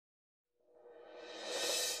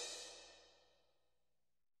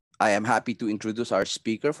I am happy to introduce our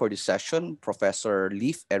speaker for this session, Professor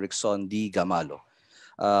Lief Erikson Gamalo.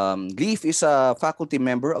 Lief is a faculty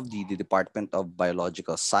member of the Department of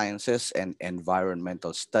Biological Sciences and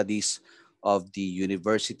Environmental Studies of the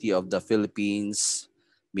University of the Philippines,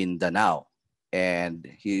 Mindanao. And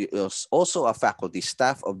he is also a faculty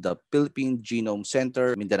staff of the Philippine Genome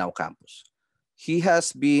Center, Mindanao campus. He has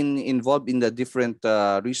been involved in the different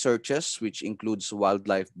researches, which includes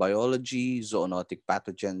wildlife biology, zoonotic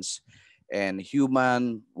pathogens, and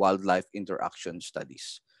human-wildlife interaction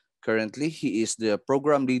studies. Currently, he is the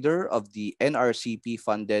program leader of the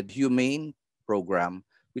NRCP-funded Humane program,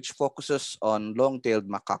 which focuses on long-tailed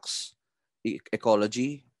macaques,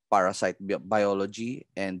 ecology, parasite biology,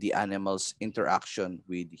 and the animal's interaction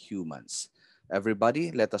with humans.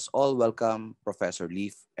 Everybody, let us all welcome Professor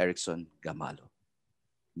Lief Erikson Gamalo.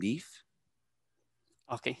 Lief?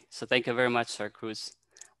 Okay, so thank you very much, Sir Cruz.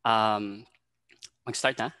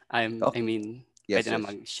 Mag-start na? Yes, pwede na yes.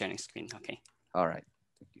 mag-sharing screen. Okay. All right.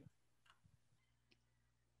 Thank you.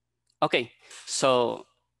 Okay, so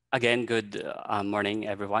again, good morning,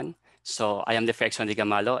 everyone. So I am Lief Erikson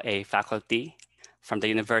Gamalo, a faculty from the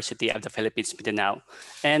University of the Philippines, Mindanao,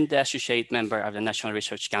 and the associate member of the National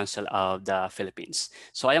Research Council of the Philippines.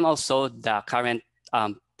 So I am also the current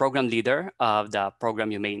program leader of the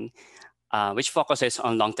program Humane, which focuses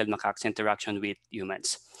on long-tailed macaques interaction with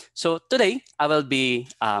humans. So today, I will be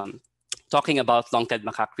talking about long-tailed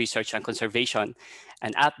macaque research and conservation,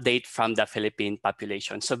 an update from the Philippine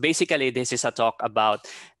population. So basically, this is a talk about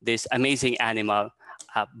this amazing animal,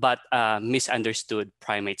 but misunderstood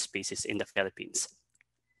primate species in the Philippines.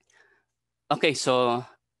 Okay, so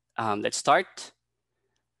let's start.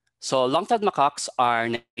 So long-tailed macaques are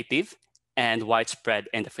native and widespread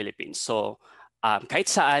in the Philippines. So kahit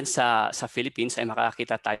saan sa Philippines ay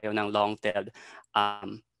makakita tayo ng long-tailed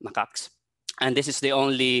macaques. And this is the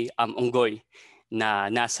only unggoy na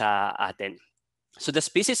nasa atin. So the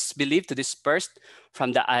species is believed to disperse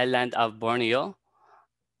from the island of Borneo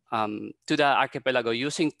to the archipelago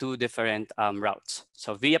using two different routes.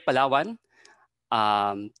 So via Palawan,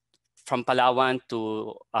 from Palawan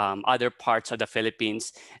to other parts of the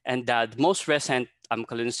Philippines, and the most recent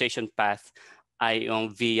colonization path ay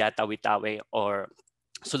yung via Tawi-Tawi or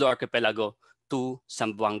Sulu Archipelago to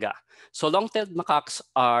Zamboanga. So long-tailed macaques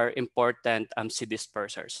are important seed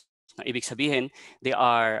dispersers. Now, ibig sabihin, they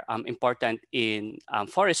are important in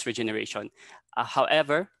forest regeneration.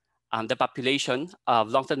 However, the population of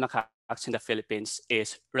long-tailed macaques in the Philippines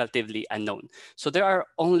is relatively unknown. So there are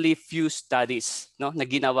only few studies na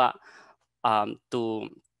ginawa to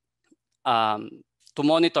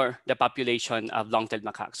monitor the population of long-tailed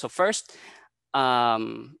macaques. So first,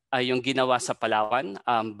 ay yung ginawa sa Palawan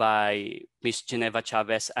by Ms. Geneva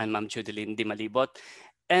Chavez and Ma'am Judeline Di Malibot,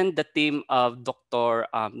 and the team of Dr.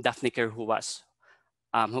 Daphne Kerhuas,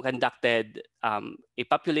 who conducted a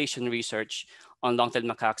population research on long-tailed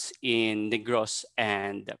macaques in Negros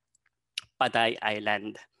and Paday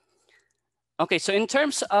Island. Okay, so in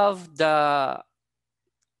terms of the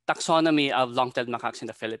taxonomy of long-tailed macaques in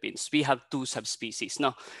the Philippines, we have two subspecies.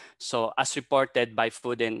 No? So as reported by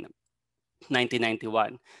Food in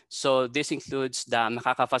 1991. So this includes the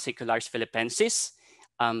Macaca fascicularis philippensis.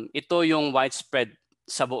 Ito yung widespread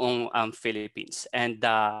sa buong Philippines. And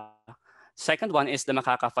the second one is the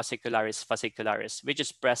Macaca fascicularis, which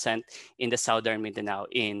is present in the southern Mindanao,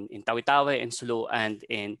 in Tawi-Tawi, in Sulu, and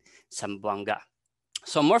in Zamboanga.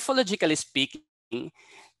 So morphologically speaking,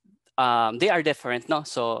 they are different, no?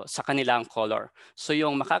 So sa kanilang color. So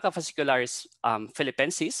yung Macaca fascicularis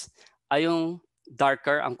philippensis ay yung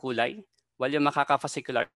darker ang kulay, while yung Macaca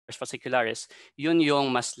fascicularis, yun yung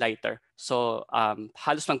mas lighter. So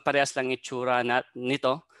halos magparehas lang itsura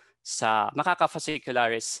nito sa Macaca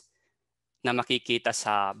fascicularis na makikita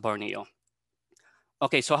sa Borneo.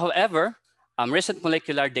 Okay, so however, recent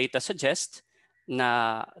molecular data suggest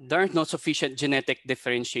na there are no sufficient genetic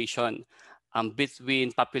differentiation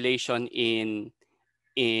between population in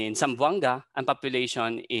Zamboanga and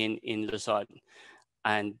population in Luzon.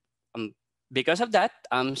 And because of that,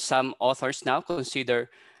 some authors now consider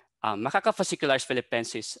Macaca fascicularis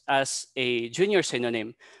philippensis as a junior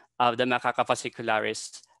synonym of the Macaca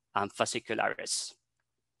fascicularis fascicularis.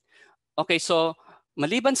 Okay, so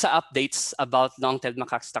maliban sa updates about long-tailed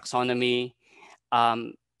macaques taxonomy,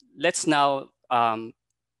 let's now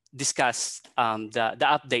discuss the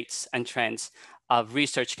updates and trends of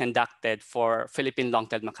research conducted for Philippine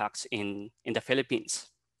long-tailed macaques in the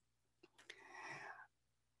Philippines.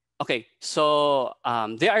 Okay, so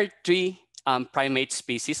there are three primate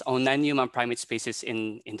species or non-human primate species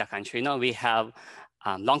in the country. Now we have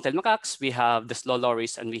long-tailed macaques, we have the slow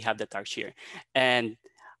loris, and we have the tarsier. And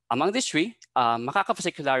Among these three, Macaca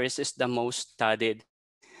fascicularis is the most studied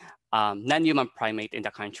non-human primate in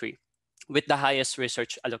the country with the highest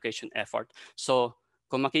research allocation effort. So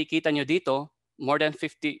kung makikita nyo dito, more than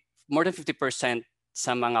 50%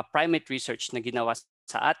 sa mga primate research na ginawa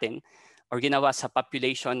sa atin or ginawa sa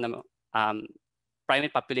population na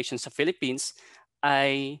primate population sa Philippines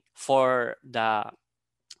ay for the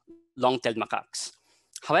long-tailed macaques.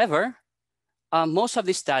 However, most of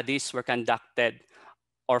these studies were conducted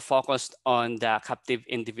or focused on the captive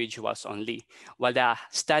individuals only, while the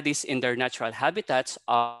studies in their natural habitats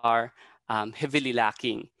are heavily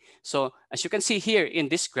lacking. So as you can see here in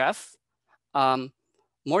this graph,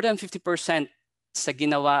 more than 50% sa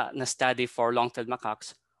ginawa na study for long-tailed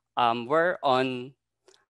macaques were on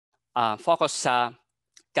focus sa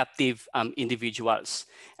captive individuals.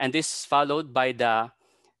 And this followed by the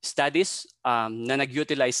studies na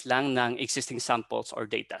nag-utilize lang ng existing samples or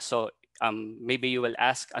data. So maybe you will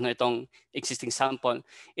ask, ano itong existing sample?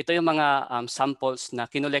 Ito yung mga samples na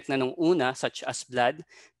kinolect na nung una, such as blood,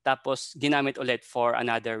 tapos ginamit ulit for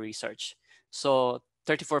another research. So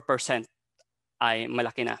 34% ay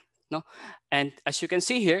malaki na. No? And as you can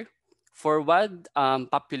see here, for wild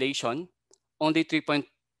population, only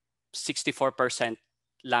 3.64%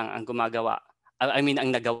 lang ang gumagawa. I mean,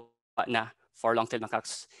 ang nagawa na for long-tailed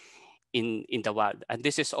macaques in the wild. And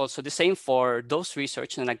this is also the same for those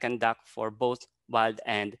research na nag-conduct for both wild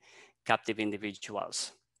and captive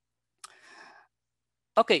individuals.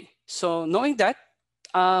 Okay, so knowing that,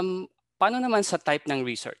 paano naman sa type ng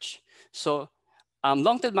research? So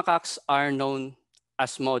long-tailed macaques are known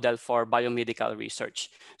as model for biomedical research.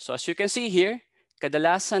 So as you can see here,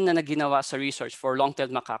 kadalasan na naginawa sa research for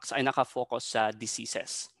long-tailed macaques ay nakafocus sa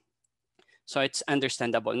diseases. So it's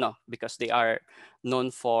understandable, no? Because they are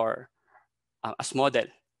known for as model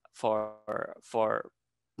for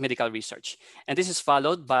medical research. And this is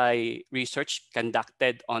followed by research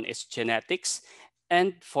conducted on its genetics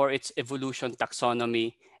and for its evolution,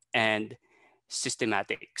 taxonomy, and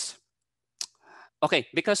systematics. Okay,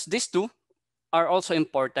 because these two are also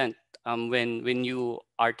important when you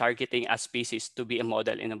are targeting a species to be a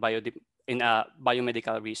model in a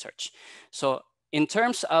biomedical research. So in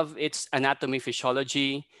terms of its anatomy,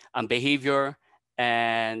 physiology, behavior,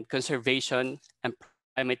 and conservation and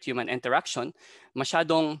primate-human interaction,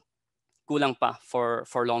 masyadong kulang pa for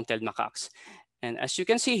long-tailed macaques. And as you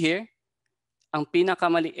can see here, ang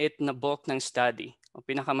pinakamaliit na bulk ng study, o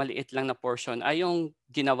pinakamaliit lang na portion ay yung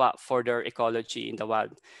ginawa for their ecology in the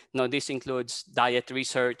wild. Now, this includes diet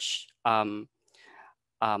research,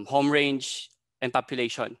 home range, and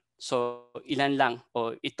population. So ilan lang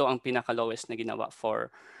o ito ang pinaka-lowest na ginawa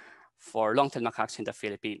for long-tailed macaques in the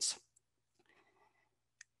Philippines.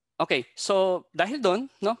 Okay, so dahil doon,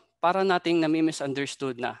 no, para nating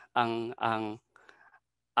nami-misunderstood na ang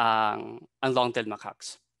long-tailed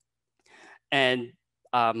macaques. And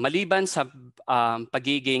maliban sa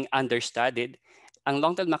pagiging understudied, ang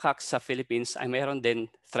long-tailed macaques sa Philippines ay mayroon din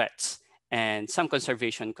threats and some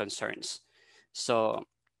conservation concerns. So,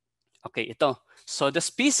 okay, ito. So the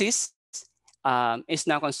species is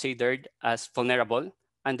now considered as vulnerable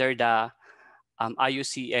under the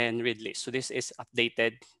IUCN Red List. So this is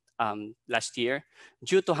updated last year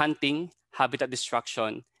due to hunting, habitat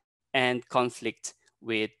destruction, and conflict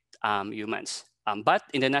with humans. But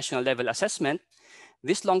in the national level assessment,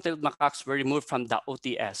 these long-tailed macaques were removed from the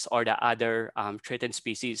OTS or the other threatened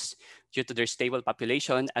species due to their stable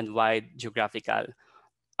population and wide geographical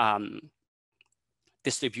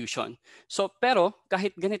distribution. So pero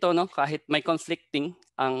kahit ganito, no, kahit may conflicting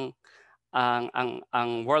ang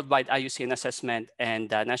worldwide IUCN assessment and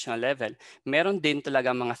national level, meron din talaga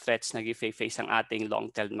mga threats na i-face ang ating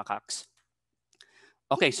long-tailed macaques.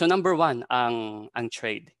 Okay, so number one, ang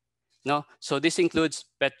trade. No? So this includes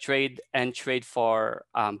pet trade and trade for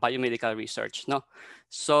biomedical research. No?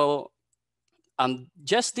 So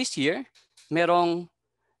just this year, merong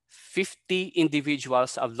 50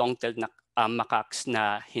 individuals of long-tailed macaques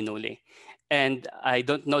na hinuli. And I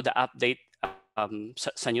don't know the update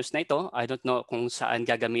sa news na ito. I don't know kung saan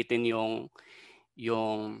gagamitin yung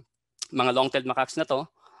mga long-tailed macaques na to.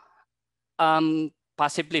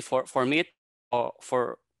 Possibly for meat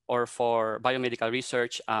or for biomedical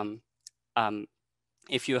research.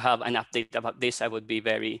 If you have an update about this, I would be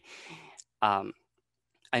very,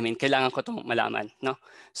 kailangan ko itong malaman. No?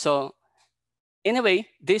 So anyway,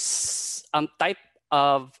 this type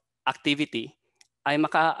of activity ay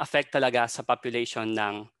maka-affect talaga sa population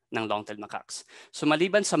ng long-tailed macaques. So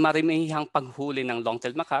maliban sa marimihang paghuli ng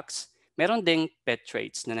long-tailed macaques, meron ding pet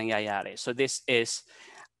trades na nangyayari. So this is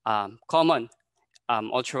common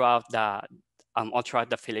all throughout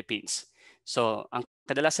the Philippines. So ang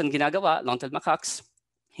kadalasan ginagawa, long-tailed macaques,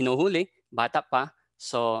 hinuhuli, bata pa,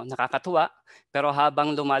 so nakakatuwa. Pero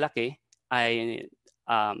habang lumalaki, ay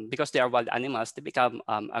because they are wild animals, they become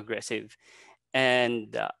aggressive.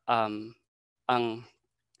 And ang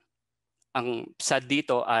sad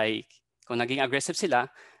dito ay kung naging aggressive sila,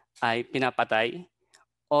 ay pinapatay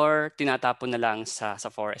or tinatapon na lang sa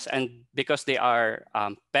forest. And because they are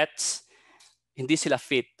pets, hindi sila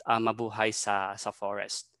fit mabuhay sa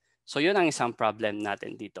forest. So yun ang isang problem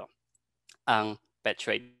natin dito, ang pet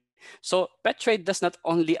trade. So pet trade does not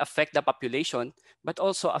only affect the population, but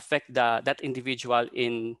also affect that individual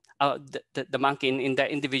in the monkey in the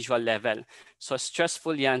individual level. So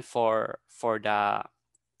stressful yan for the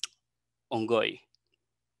unggoy.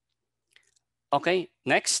 Okay,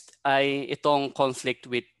 next ay itong conflict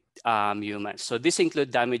with humans. So this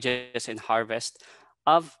include damages in harvest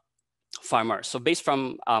of farmers. So based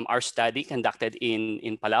from our study conducted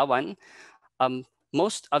in Palawan,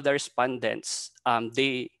 most of the respondents,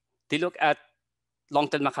 they look at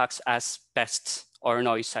long-tailed macaques as pests or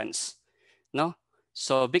nuisance, no?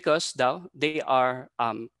 So because they are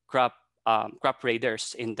crop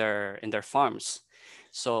raiders in their farms.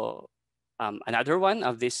 So another one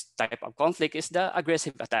of this type of conflict is the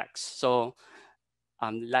aggressive attacks. So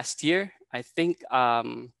last year, I think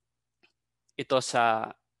ito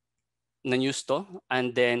sa na-news to,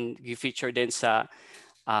 and then i-feature din sa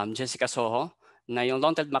Jessica Soho na yung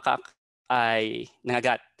long-tailed macaque ay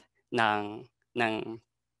nangagat ng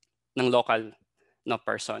local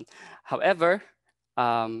person. However,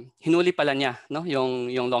 hinuli pala niya yung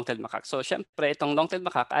long-tailed macaque. So syempre itong long-tailed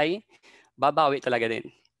macaque ay babawi talaga din.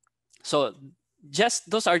 So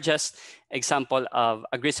those are just example of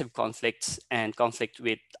aggressive conflicts and conflict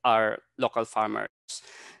with our local farmers.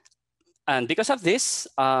 And because of this,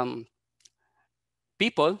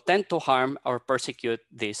 people tend to harm or persecute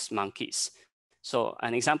these monkeys. So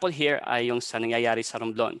an example here ay yung sa nangyayari sa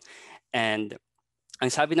Romblon. And ang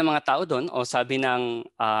sabi ng mga tao doon o sabi ng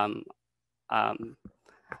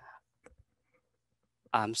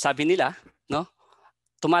sabi nila, no,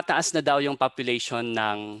 tumataas na daw yung population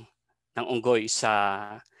ng unggoy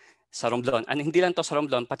sa Romblon. And hindi lang to sa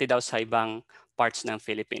Romblon, pati daw sa ibang parts ng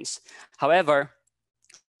Philippines. However,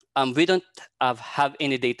 we don't have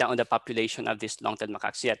any data on the population of these long-tailed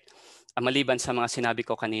macaques yet, maliban sa mga sinabi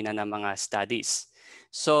ko kanina ng mga studies.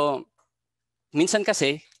 So, minsan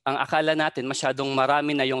kasi, ang akala natin masyadong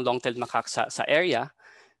marami na yung long-tailed macaque sa area,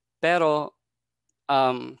 pero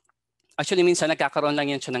actually minsan nagkakaroon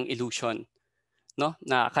lang yan siya ng illusion. No?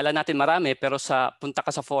 Na akala natin marami, pero sa punta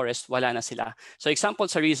ka sa forest, wala na sila. So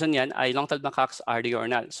example sa reason yan ay long-tailed macaques are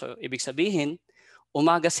diurnal. So ibig sabihin,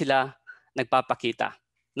 umaga sila nagpapakita.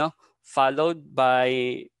 No? Followed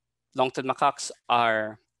by long-tailed macaques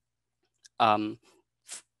are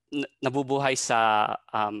nabubuhay sa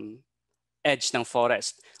edge ng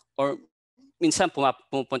forest, or minsan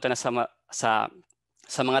pumupunta na sa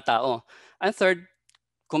mga tao. And third,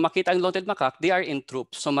 kung makita ang long-tailed macaque, they are in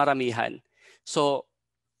troops, so maramihan. So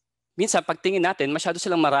minsan pagtingin natin, masyado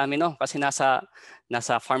silang marami, no? Kasi nasa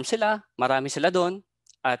farm sila, marami sila doon,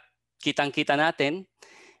 at kitang-kita natin.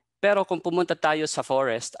 Pero kung pumunta tayo sa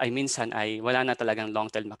forest, ay minsan ay wala na talagang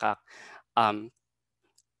long-tailed macaque.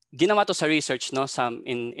 Ginawa to sa research, no,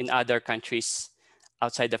 in other countries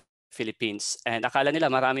outside the Philippines. And akala nila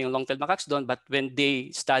marami yung long-tailed macaques doon, but when they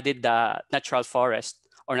studied the natural forest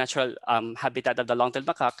or natural habitat of the long-tailed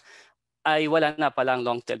macaque, ay wala na palang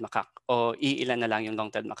long-tailed macaque o iilan na lang yung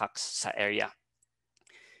long-tailed macaques sa area.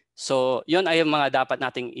 So yun ay yung mga dapat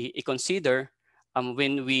nating i-consider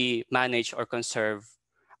when we manage or conserve,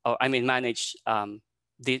 or manage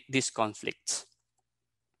these conflicts.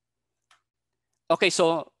 Okay,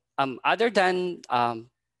 so other than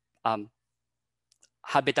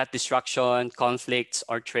habitat destruction, conflicts,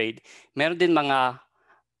 or trade, meron din mga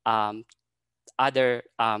other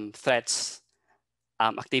threats,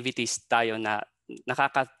 activities tayo na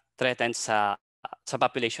nakaka-threaten sa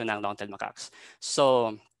population ng long-tailed macaques.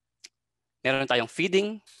 So meron tayong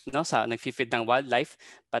feeding, no, nag-feed ng wildlife,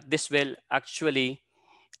 but this will actually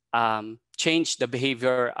change the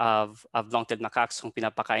behavior of long-tailed macaques kung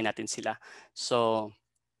pinapakain natin sila. So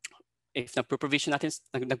if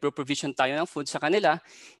nagpo-provision tayo ng food sa kanila,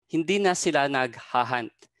 hindi na sila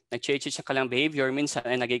nag-hunt. Nag-change sa kanilang behavior, minsan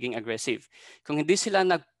ay nagiging aggressive. Kung hindi sila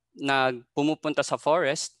pumupunta sa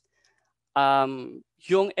forest,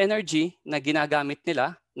 yung energy na ginagamit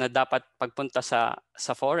nila na dapat pagpunta sa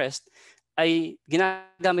forest ay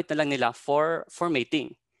ginagamit na lang nila for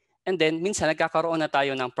mating. And then minsan nagkakaroon na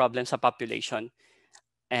tayo ng problem sa population,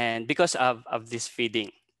 and because of this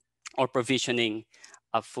feeding or provisioning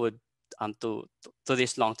of food to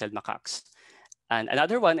these long-tailed macaques. And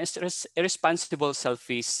another one is irresponsible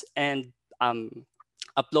selfies and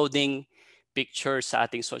uploading pictures sa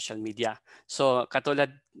ating social media. So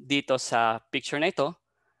katulad dito sa picture na ito,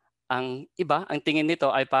 ang iba, ang tingin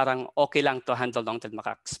nito ay parang okay lang to handle long-tailed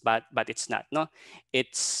macaques, but it's not, no?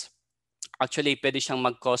 It's actually pwede siyang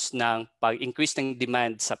mag-cause ng pag-increase ng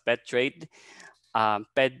demand sa pet trade.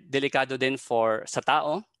 Delikado din sa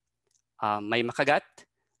tao, may makagat,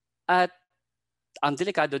 at ang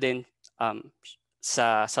delikado din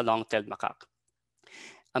sa long-tailed macaque.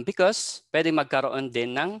 Because pwede magkaroon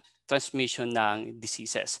din ng transmission ng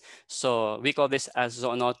diseases. So we call this as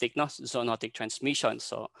zoonotic, no? Zoonotic transmission.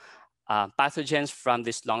 So pathogens from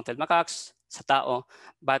these long-tailed macaques sa tao,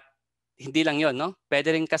 but hindi lang yon, no?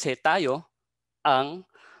 Pwede rin kasi tayo ang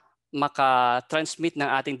maka-transmit ng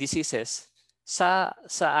ating diseases sa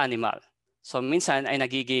animal. So minsan ay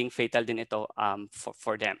nagiging fatal din ito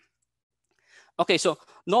for them. Okay, so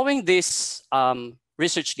knowing these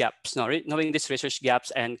research gaps, knowing these research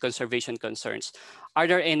gaps and conservation concerns, are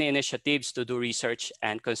there any initiatives to do research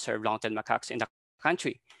and conserve long-tailed macaques in the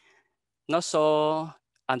country? No, so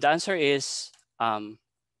the answer is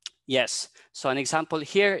yes. So an example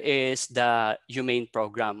here is the Humane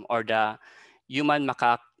program, or the Human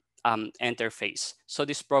Macaque Interface. So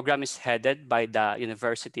this program is headed by the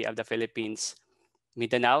University of the Philippines,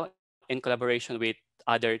 Mindanao, in collaboration with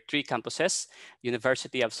other 3 campuses: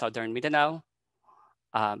 University of Southern Mindanao,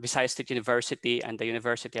 Visayas State University, and the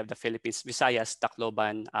University of the Philippines, Visayas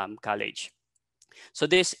Tacloban College. So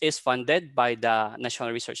this is funded by the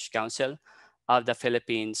National Research Council of the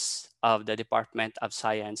Philippines, of the Department of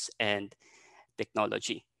Science and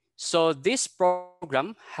Technology. So this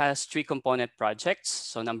program has 3 component projects.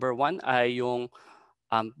 So number 1 ay yung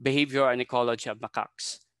behavior and ecology of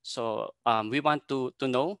macaques. So we want to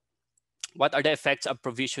know what are the effects of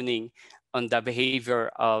provisioning on the behavior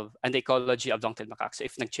of and the ecology of long-tailed macaques.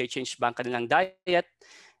 If nag-change ba ang kanilang diet,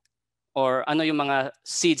 or ano yung mga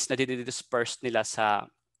seeds na didisperse nila sa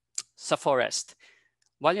forest.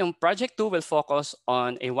 While yung project 2 will focus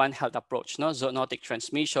on a One Health approach, no? Zoonotic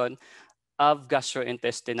transmission of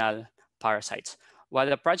gastrointestinal parasites. While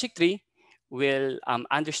the project 3 will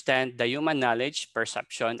understand the human knowledge,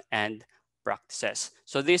 perception, and practices.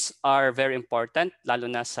 So these are very important, lalo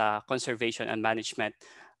na sa conservation and management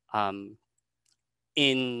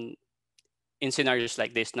in scenarios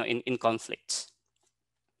like this, no? in conflicts.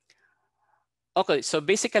 Okay, so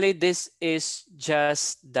basically this is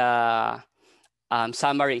just the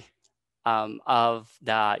summary of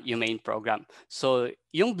the Humane program. So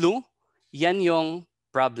yung blue, yan yung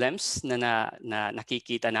problems na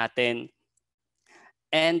nakikita natin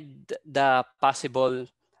and the possible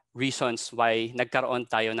reasons why nagkaroon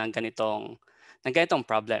tayo ng ganitong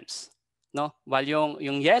problems, no? While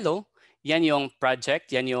yung yellow, yan yung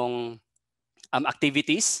project, yan yung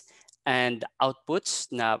activities and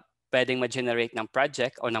outputs na pwedeng ma-generate ng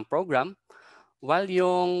project o ng program, while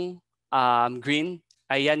yung green,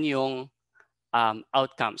 ayan yung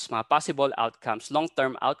outcomes, mga possible outcomes,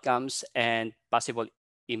 long-term outcomes and possible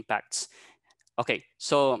impacts. Okay,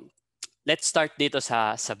 so let's start dito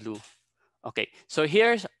sa blue. Okay, so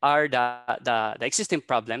here are the existing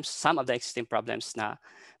problems, some of the existing problems na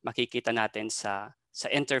makikita natin sa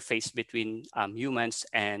interface between humans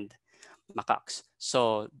and macaques.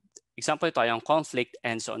 So example ito yung conflict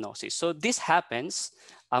and zoonosis. So this happens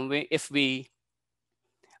if we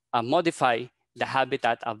modify the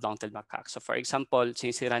habitat of long-tailed macaques. So for example,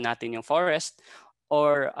 sinisira natin yung forest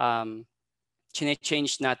or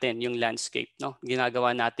change natin yung landscape, no?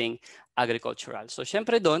 Ginagawa nating agricultural. So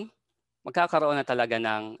syempre doon, magkakaroon na talaga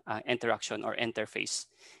ng interaction or interface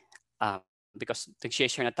because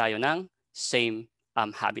nag-share na tayo ng same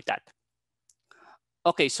habitat.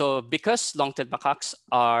 Okay, so because long-tailed macaques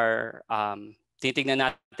are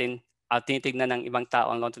tinitignan ng ibang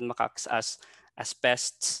tao ang long-tailed macaques as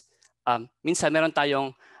pests, minsan meron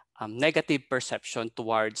tayong negative perception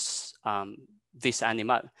towards this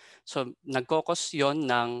animal. So nagkokos yon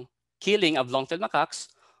ng killing of long-tailed macaques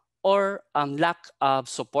or lack of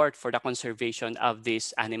support for the conservation of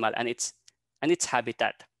this animal and its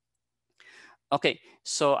habitat. Okay,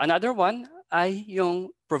 so another one ay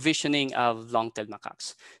yung provisioning of long-tailed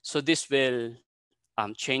macaques. So this will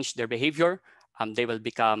change their behavior. They will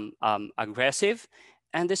become aggressive,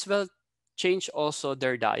 and this will change also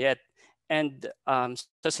their diet. And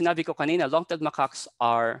so sinabi ko kanina, long-tailed macaques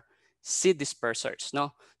are seed dispersers,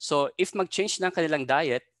 no? So if mag-change ng kanilang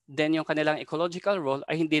diet, then yung kanilang ecological role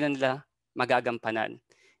ay hindi na nila magagampanan,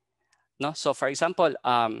 no? So for example,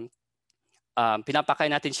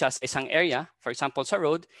 pinapakain natin siya sa isang area, for example sa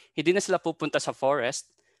road, hindi na sila pupunta sa forest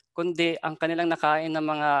kundi ang kanilang nakain ng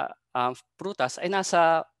mga prutas ay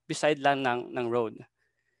nasa beside lang ng road.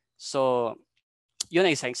 So yun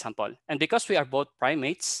ay isang example. And because we are both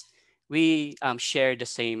primates, we share the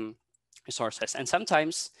same resources. And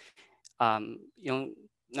sometimes, yung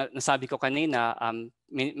nasabi ko kanina,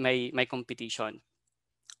 may competition.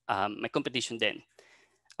 May competition din.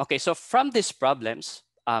 Okay, so from these problems,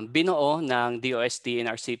 binuo ng DOST,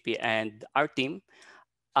 NRCP, and our team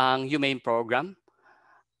ang Humane Program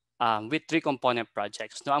with 3-component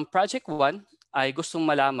projects. No, ang project 1 ay gustong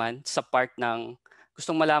malaman sa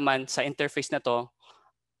interface na to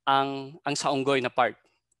ang saunggoy na part,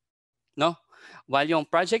 no? While yung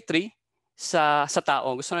project 3 sa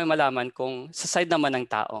tao, gusto namin malaman kung sa side naman ng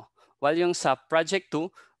tao. While yung sa project 2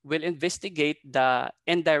 will investigate the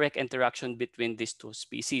indirect interaction between these two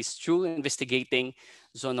species through investigating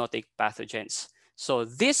zoonotic pathogens. So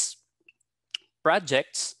these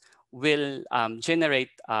projects will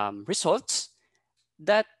generate results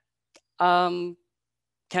that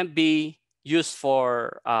can be used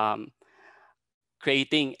for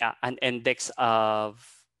creating an index of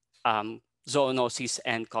zoonosis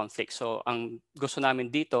and conflict. So ang gusto namin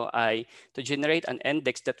dito ay to generate an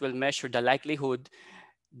index that will measure the likelihood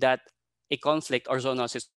that a conflict or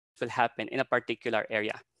zoonosis will happen in a particular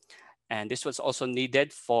area. And this was also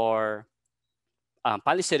needed for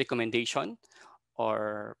policy recommendation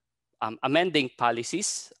or amending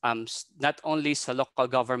policies, not only sa local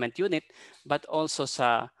government unit, but also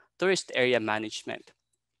sa tourist area management.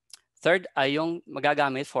 Third ay yung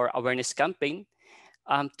magagamit for awareness campaign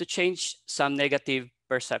to change some negative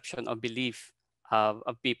perception or belief of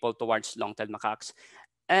people towards long-tailed macaques.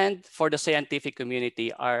 And for the scientific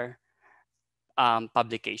community are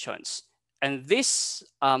publications. And these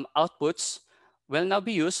outputs will now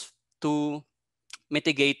be used to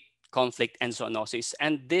mitigate conflict and zoonosis.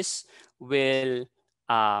 And this will,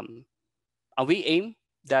 we aim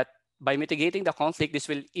that by mitigating the conflict, this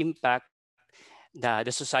will impact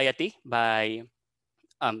the society by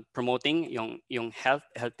promoting yung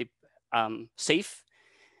healthy, safe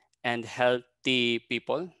and healthy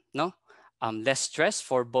people, no? Less stress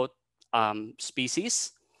for both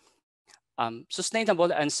species,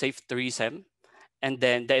 sustainable and safe tourism, and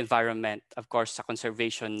then the environment, of course, sa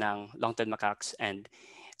conservation ng long-tailed macaques and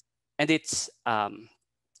its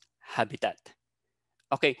habitat.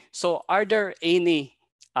 Okay, so are there any,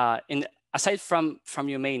 aside from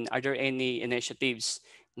Humane, are there any initiatives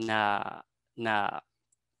na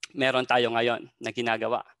meron tayo ngayon na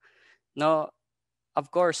ginagawa? No, of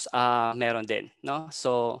course, meron din. No?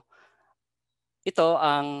 So ito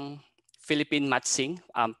ang Philippine Matching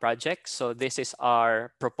project. So this is our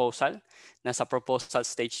proposal. Nasa proposal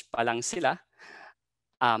stage pa lang sila.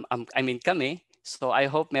 I mean kami. So I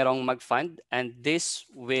hope merong mag-fund and this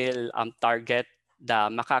will target the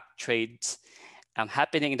macaque trades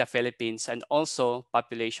happening in the Philippines and also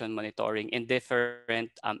population monitoring in different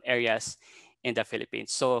areas in the Philippines.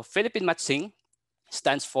 So Philippine Matching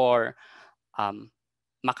stands for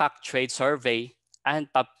Macaque Trade Survey and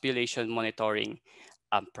Population Monitoring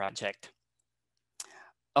Project.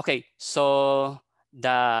 Okay, so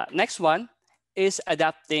the next one is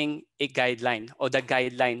adapting a guideline or the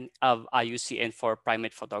guideline of IUCN for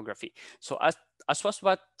primate photography. So as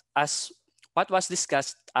what was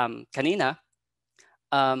discussed kanina,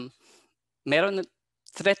 meron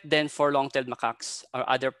threat then for long-tailed macaques or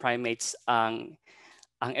other primates ang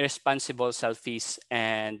irresponsible selfies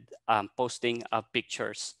and posting of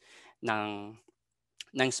pictures ng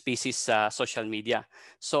species sa social media.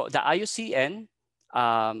 So the IUCN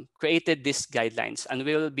created these guidelines and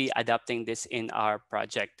we will be adapting this in our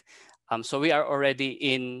project. So we are already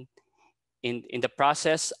in the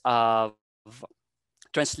process of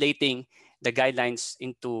translating the guidelines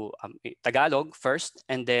into Tagalog first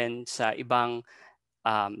and then sa ibang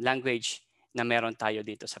language na meron tayo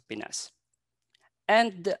dito sa Pinas.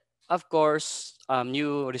 And of course,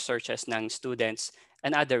 new researches ng students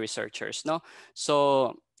and other researchers. No?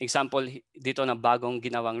 So example dito na bagong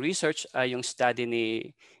ginawang research ay yung study ni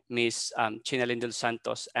Ms. Chinalindol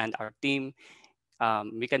Santos and our team.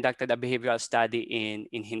 We conducted a behavioral study in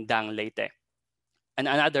Hindang, Leyte. And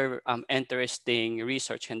another interesting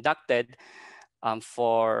research conducted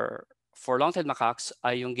for long-tailed macaques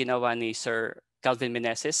ay yung ginawa ni Sir Calvin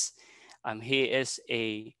Meneses. He is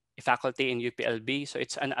a faculty in UPLB, so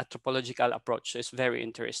it's an anthropological approach. So it's very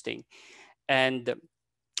interesting. And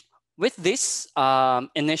with these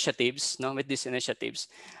initiatives,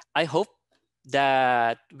 I hope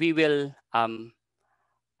that we will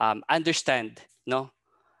understand,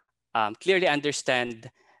 clearly understand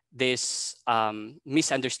this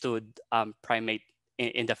misunderstood primate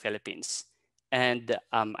in the Philippines. And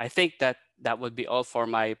I think that would be all for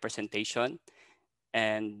my presentation.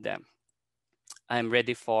 And I'm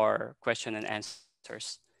ready for question and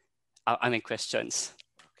answers. I mean questions.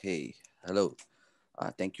 Okay. Hello.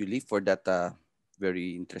 Thank you, Lee, for that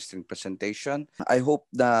very interesting presentation. I hope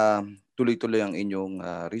na tuloy-tuloy ang inyong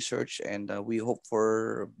research, and we hope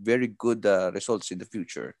for very good results in the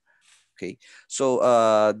future. Okay. So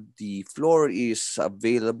the floor is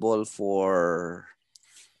available for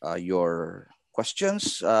your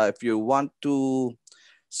questions. If you want to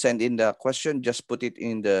send in the question, just put it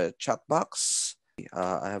in the chat box.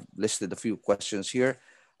 I have listed a few questions here.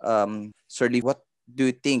 Sir Lee, what do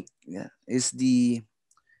you think is the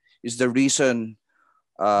reason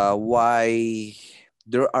why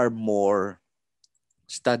there are more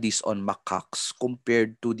studies on macaques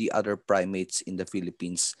compared to the other primates in the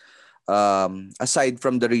Philippines? Aside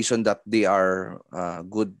from the reason that they are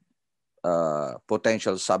good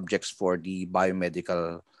potential subjects for the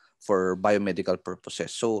biomedical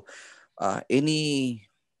purposes. So, any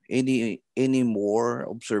more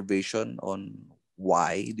observation on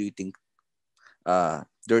why do you think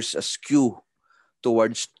there's a skew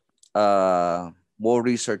towards more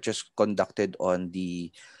researches conducted on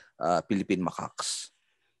the Philippine macaques?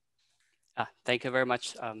 Thank you very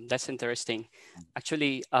much. That's interesting.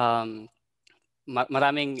 Actually,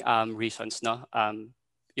 maraming reasons, no?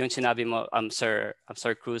 Yung sinabi mo, Sir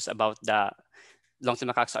Cruz, about the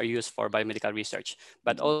long-tailed macaques are used for biomedical research,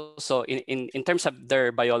 but also in terms of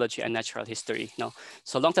their biology and natural history, no?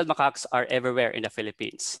 So long-tailed macaques are everywhere in the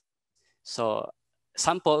Philippines. So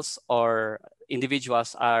samples or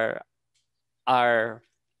individuals are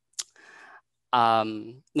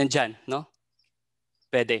nandyan, no?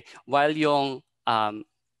 Pwede. While yung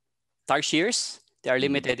tarsiers, they are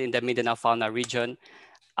limited in the Mindanao fauna region,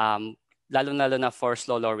 lalo na for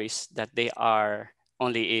slow lories that they are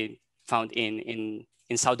only found in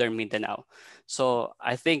southern Mindanao. So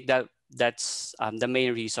I think that's the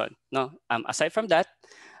main reason. No, aside from that,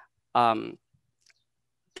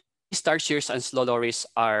 these tarsiers and slow lories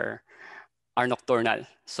are nocturnal.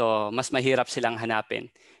 So mas mahirap silang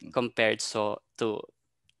hanapin compared to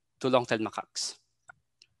long-tailed macaques.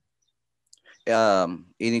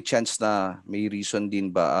 Any chance na may reason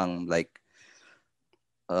din ba ang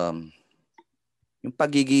yung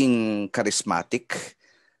pagiging charismatic?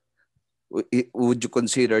 Would you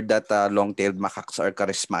consider that long-tailed macaques are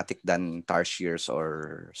charismatic than tarsiers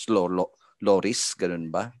or slow lories?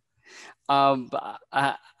 Ganun ba?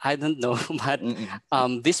 I don't know, but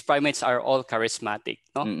these primates are all charismatic,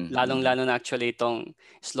 no? Lalong-lalo na actually itong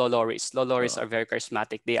slow lories. Slow lories are very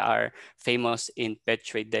charismatic. They are famous in pet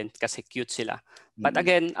trade din kasi cute sila. But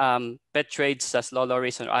again, pet trades sa slow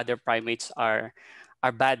lories and other primates are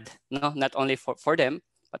bad, no? Not only for them,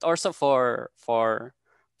 but also for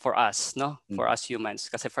us, no? For us humans.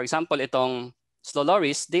 Kasi for example, itong slow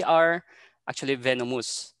lories, they are actually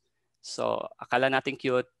venomous. So akala natin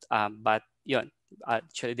cute, but yun,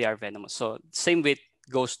 actually they are venomous. So same with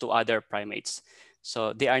goes to other primates.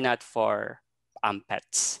 So they are not for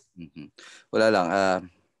pets. Wala lang,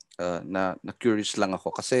 na curious lang ako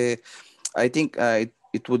kasi I think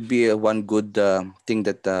it would be one good thing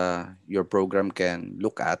that your program can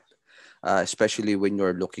look at, especially when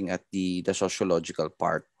you're looking at the sociological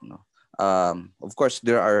part. No? Of course,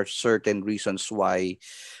 there are certain reasons why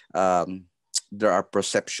there are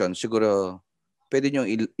perceptions. Siguro, pwede nyo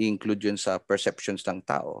i-include yun sa perceptions ng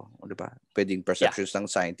tao. Di ba? Pwedeng perceptions ng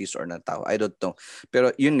scientists or ng tao. I don't know.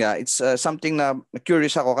 Pero yun nga, it's something na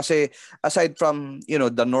curious ako kasi aside from,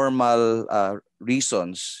 the normal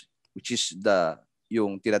reasons, which is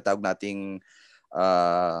yung tinatawag nating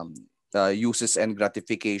uses and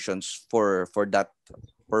gratifications for that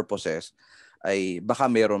purposes, ay baka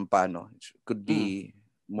meron pa, no? It could be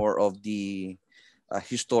more of the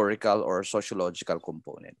historical or sociological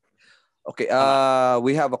component. Okay,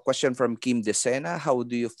 we have a question from Kim Desena. How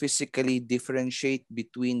do you physically differentiate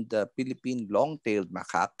between the Philippine long-tailed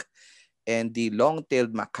macaque and the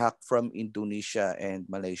long-tailed macaque from Indonesia and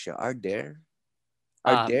Malaysia? Are there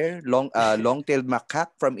long-tailed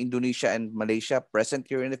macaque from Indonesia and Malaysia present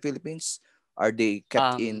here in the Philippines? Are they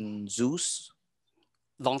kept in zoos?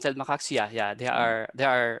 Long-tailed macaques, yeah, they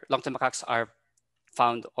are long-tailed macaques are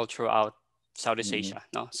found all throughout Southeast Asia,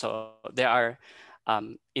 no? So there are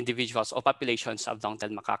individuals or populations of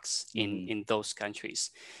long-tailed macaques in those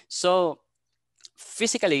countries. So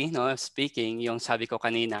physically, no, speaking, yung sabi ko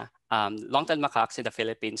kanina, long-tailed macaques in the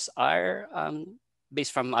Philippines are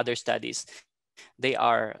based from other studies, they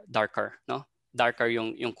are darker, no? Darker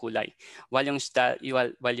yung kulay. While yung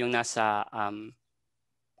nasa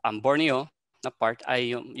Borneo na part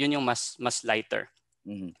ay yun yung mas lighter.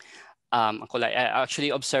 ang kulay. I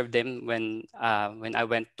actually observed them when I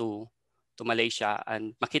went to Malaysia,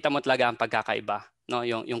 and makita mo talaga ang pagkakaiba, no?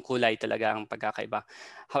 Yung kulay talaga ang pagkakaiba.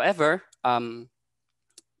 However,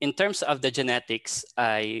 in terms of the genetics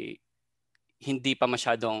ay hindi pa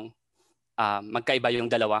masyadong magkaiba yung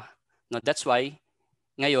dalawa, no? That's why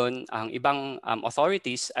ngayon ang ibang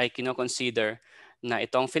authorities ay kino-consider na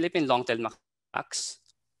itong Philippine long-tailed macaques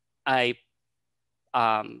ay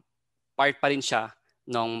part pa rin siya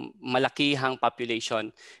ng malakihang population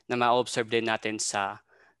na ma-observe din natin sa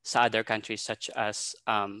other countries such as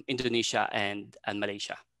Indonesia and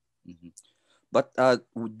Malaysia. Mhm. But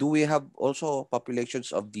do we have also populations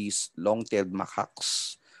of these long-tailed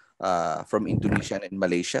macaques from Indonesia and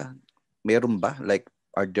Malaysia? Meron ba? Like,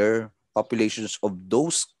 are there populations of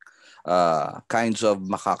those kinds of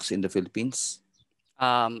macaques in the Philippines?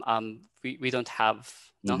 We don't have,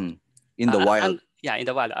 no? Mhm. In the wild. Yeah, in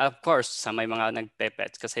the wild. Of course, sa may mga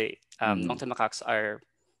nagpepet kasi long-tailed macaques are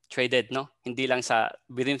traded, no? Hindi lang sa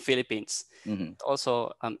within Philippines.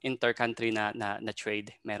 Also inter-country na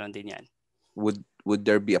trade, meron din yan. Would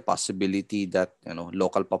there be a possibility that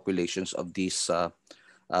local populations of these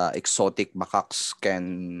exotic macaques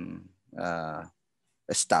can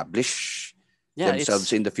establish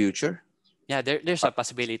themselves in the future? Yeah, there's a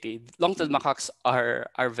possibility. Long-tailed macaques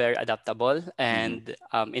are very adaptable, and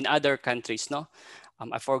in other countries, no,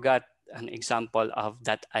 I forgot an example of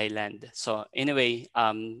that island. So anyway,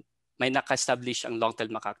 may naka-establish ang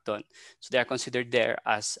long-tailed macaque doon. So they are considered there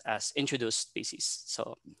as introduced species.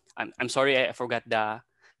 So I'm sorry, I forgot the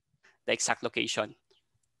exact location.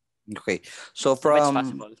 Okay, so from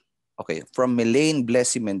Melaine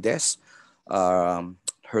Blessy Mendez,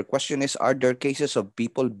 her question is: are there cases of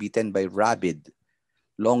people bitten by rabid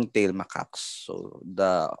long-tailed macaques? So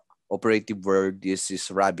the operative word is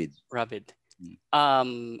rabid. Rabid.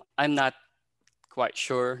 I'm not quite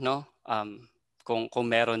sure, no, kung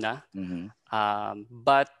meron na.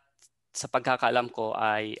 But sa pagkakaalam ko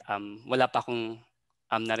ay wala pa akong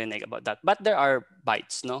narinig about that. But there are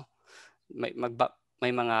bites, no? May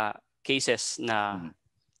mga cases na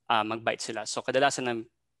magbite sila. So kadalasan ng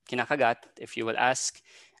kinakagat, if you will ask,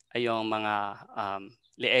 ay yung mga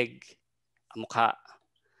leeg, mukha.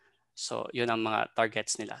 So yun ang mga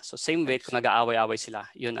targets nila. So same way, kung nag-aaway-aaway sila,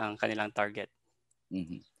 yun ang kanilang target.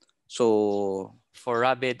 So for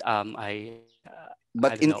rabid,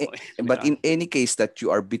 but I don't know. But in any case that you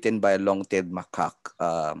are bitten by a long-tailed macaque,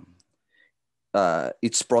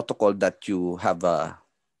 it's protocol that you have a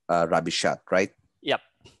rabies shot, right? Yep.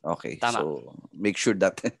 Okay. Tama. So make sure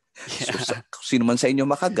that sino man sa inyo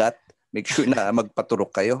makagat, make sure na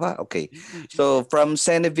magpaturok kayo, ha? Okay. So from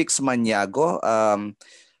Senevix Maniago,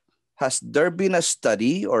 has there been a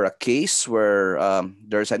study or a case where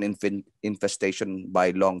there's an infestation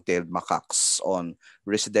by long-tailed macaques on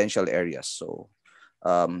residential areas? So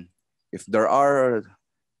if there are,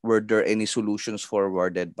 were there any solutions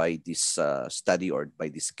forwarded by this study or by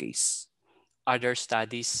this case? Other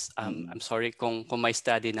studies, I'm sorry kung may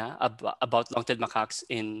study na about long-tailed macaques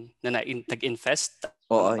na nag-infest.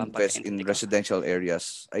 Invest in residential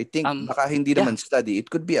areas. I think baka hindi naman study, it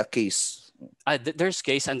could be a case. There's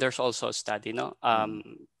case and there's also a study, no?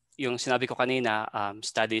 Yung sinabi ko kanina,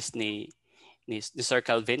 studies ni Sir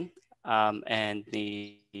Calvin and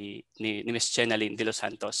ni Miss Chenaline de los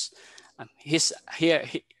Santos.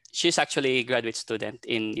 She's actually a graduate student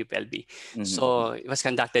in UPLB. So it was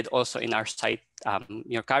conducted also in our site,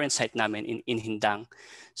 your current site namin in Hindang.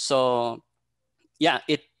 So yeah,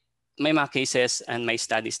 may mga cases and may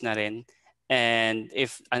studies na rin. And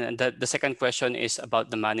if the second question is about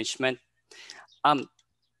the management,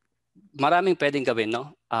 maraming pwedeng gawin,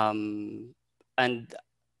 no? And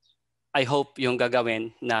I hope yung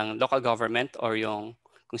gagawin ng local government or yung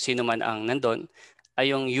kung sino man ang nandun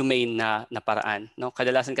ay yung humane na paraan, no?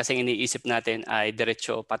 Kadalasan kasi iniisip natin ay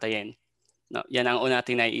diretso patayin, no? Yan ang una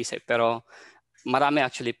nating naiisip, pero marami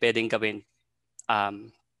actually pwedeng gawin.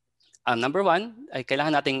 Number one ay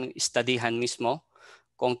kailangan nating studyhan mismo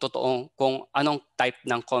kung anong type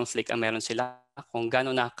ng conflict ang meron sila, kung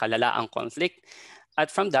gano'n na kalala ang conflict. At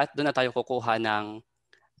from that, doon na tayo kukuha ng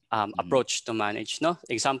approach to manage, no?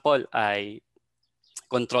 Example ay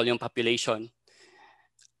control yung population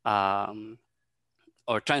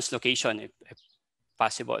or translocation if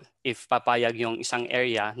possible. If papayag yung isang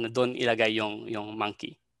area na doon ilagay yung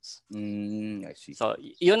monkey. I see. So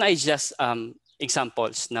yun ay just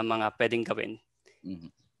examples na mga pwedeng gawin.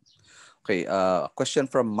 Okay, a question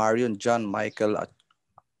from Marion John Michael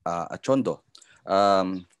Achondo.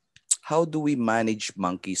 How do we manage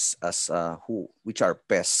monkeys which are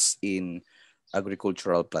pests in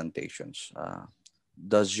agricultural plantations?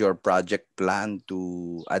 does your project plan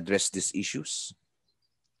to address these issues?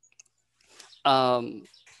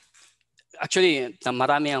 Actually,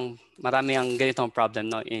 marami ang ganitong problem,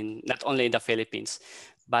 no, in not only in the Philippines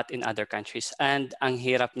but in other countries, and ang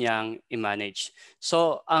hirap niyang i-manage.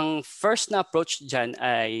 So ang first na approach dyan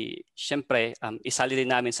ay syempre isali din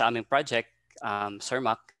namin sa aming project, Sir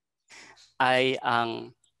Mac, ay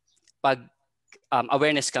ang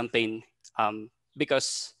awareness campaign,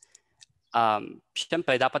 because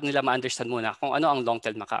syempre dapat nila ma-understand muna kung ano ang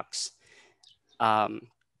long-tailed macaques.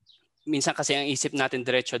 Minsan kasi ang isip natin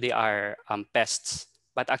diretso they are pests,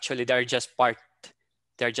 but actually they're just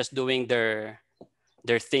doing their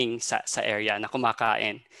thing sa area na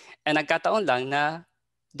kumakain. And nagkataon lang na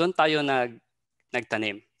doon tayo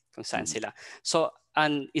nagtanim kung saan sila. So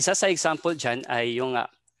isa sa example dyan ay yung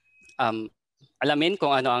alamin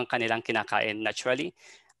kung ano ang kanilang kinakain naturally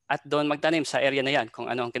at doon magtanim sa area na yan kung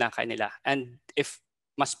ano ang kinakain nila. And if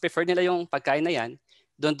mas prefer nila yung pagkain na yan,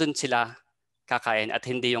 doon sila kakain at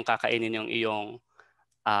hindi yung kakainin yung iyong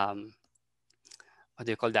what do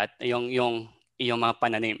you call that? Yung mga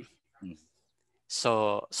pananim.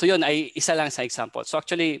 So yun ay isa lang sa example. So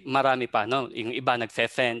actually marami pa, no? Yung iba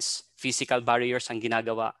nagfe-fence, physical barriers ang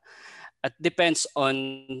ginagawa. At depends on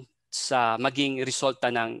sa maging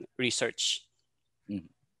resulta ng research.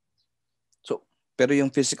 So pero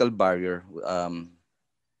yung physical barrier,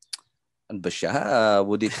 ano ba siya?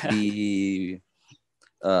 Would it be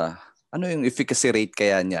ano yung efficacy rate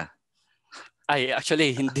kaya niya? Ay,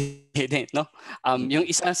 actually, hindi din, no? Yung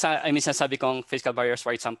isa sabi kong physical barriers,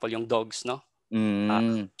 for example, yung dogs, no?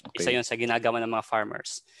 Okay. Isa yun sa ginagawa ng mga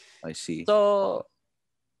farmers. I see. So,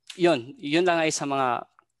 yun lang ay sa mga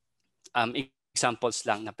examples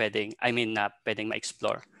lang na pwedeng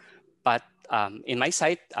ma-explore. But in my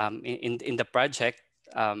site, in the project,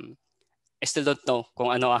 I still don't know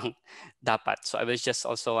kung ano ang dapat. So I will just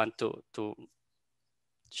also want to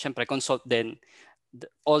syempre consult din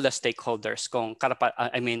all the stakeholders kung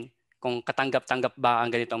kung katanggap-tanggap ba ang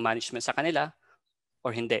ganitong management sa kanila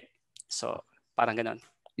or hindi. So parang ganon.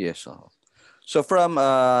 Yes. So from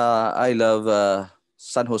I love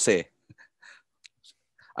San Jose.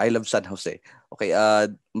 Okay,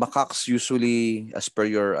 macaques usually, as per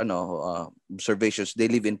your observations, they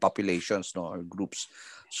live in populations, no, or groups.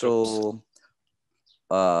 So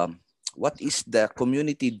what is the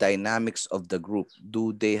community dynamics of the group?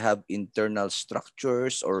 Do they have internal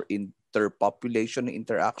structures or interpopulation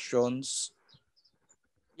interactions?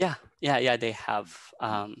 Yeah, they have.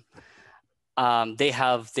 They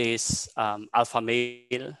have this alpha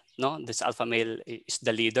male, no? This alpha male is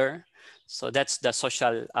the leader. So that's the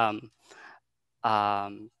social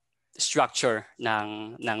structure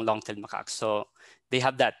ng long-tailed macaques. So they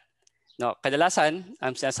have that. No, kadalasan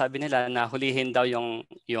sinasabi nila na hulihin daw yung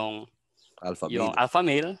alpha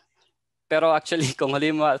male. Pero actually kung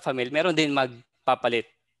hulihin mo alpha male, meron din magpapalit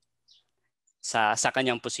sa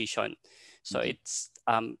kanyang position. So it's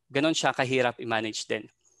ganon siya kahirap i-manage din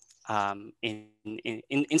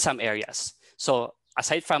in some areas. So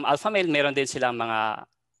aside from alpha male, meron din silang mga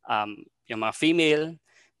yung mga female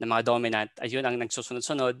na mga dominant, ayun ang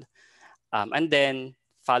nagsusunod-sunod. And then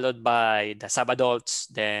followed by the subadults,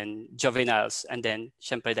 then juveniles, and then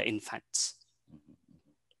syempre the infants.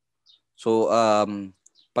 So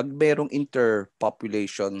pag merong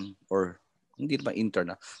interpopulation or hindi naman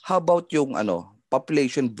na, how about yung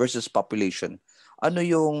population versus population? Ano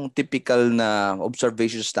yung typical na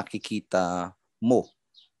observations nakikita mo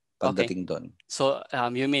pagdating doon? So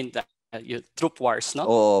you mean yung troop wars, no?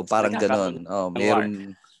 Oo, parang ganon.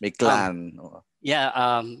 May clan.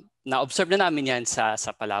 Na-observe na namin yan sa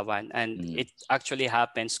Palawan, and it actually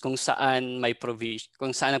happens kung saan may provision,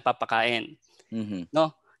 kung saan nagpapakain.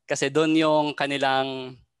 No? Kasi doon yung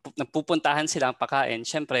kanilang napupuntahan silang pakain.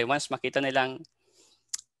 Syempre, once makita nilang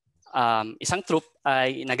isang troop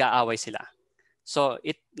ay nag-aaway sila. So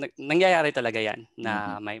nangyayari talaga yan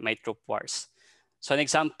na may troop wars. So an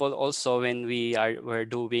example also when we're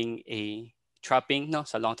doing a trapping, no,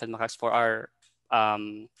 sa long-tailed macaques for our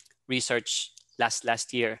research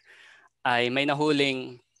last year, ay may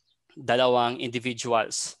nahuling dalawang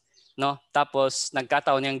individuals, no? Tapos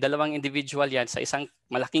nagkataon yung dalawang individual yan sa isang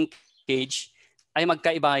malaking cage ay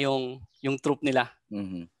magkaiba yung troop nila.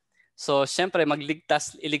 So syempre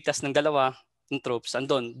iligtas ng dalawa yung troops,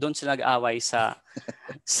 doon sila nag-aaway sa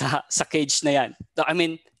cage na yan. I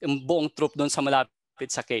mean, yung buong troop doon sa malapit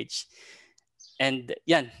sa cage. And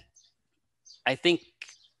yan, I think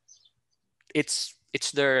it's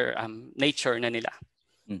their nature na nila.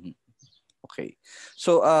 Okay.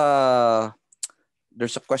 So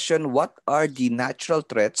there's a question, what are the natural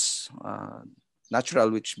threats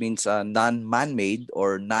natural, which means non-man-made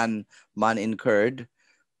or non-man incurred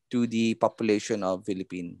to the population of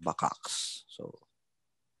Philippine macaques. So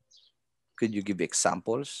could you give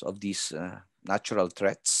examples of these natural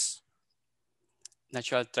threats?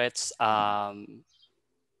 Natural threats,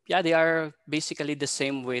 yeah, they are basically the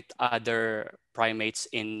same with other primates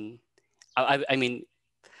in, I mean,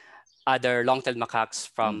 other long-tailed macaques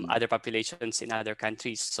from Mm-hmm. other populations in other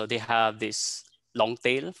countries. So they have this long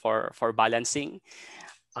tail for balancing.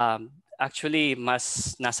 Actually,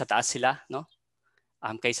 mas nasa taas sila, no?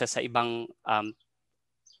 Kaysa sa ibang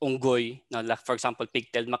unggoy, no? Like for example,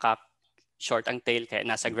 pigtailed macaque, short ang tail kaya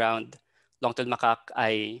nasa ground. Long-tailed macaque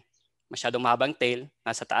ay masyadong mahabang tail,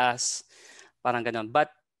 nasa taas. Parang ganun.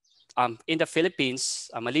 But in the Philippines,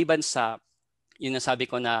 maliban sa yung nasabi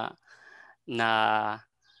ko na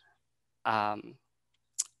um,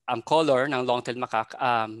 color ng long-tailed macaque,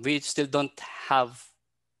 we still don't have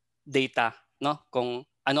data, no, kung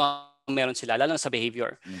ano ang meron sila, lalo na sa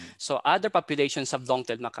behavior. Mm-hmm. So other populations of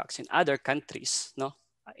long-tailed macaques in other countries, no,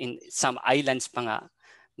 in some islands pa nga,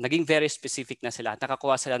 naging very specific na sila.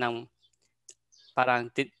 Nakakuha sila ng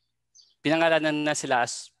parang pinangalanan na sila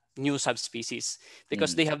as new subspecies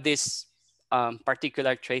because they have this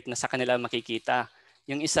particular trait na sa kanila makikita.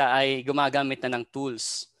 Yung isa ay gumagamit na ng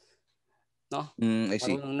tools, no? I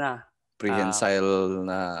see. Marunong na. Prehensile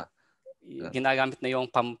na Ginagamit na yung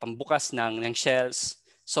pambukas ng shells.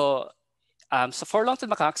 So for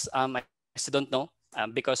long-tailed macaques, I still don't know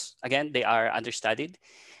because again they are understudied.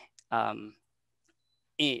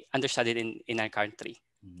 Understudied in our country.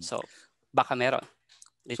 Mm-hmm. So baka meron.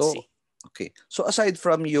 Let's see. Okay. So aside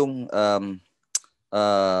from yung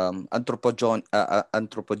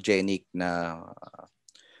anthropogenic na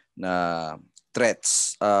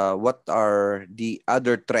threats, what are the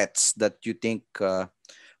other threats that you think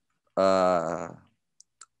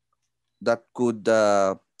that could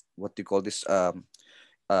what do you call this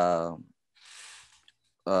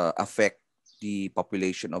affect the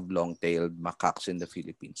population of long-tailed macaques in the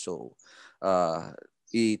Philippines? So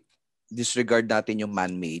disregard natin yung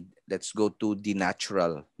man-made. Let's go to the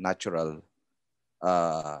natural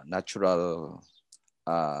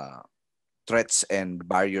threats and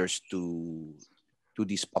barriers to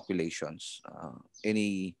these populations.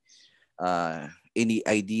 Any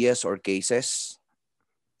ideas or cases?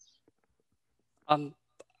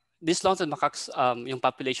 These long-tailed macaques, yung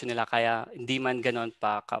population nila kaya hindi man ganon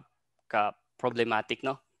pa ka problematic,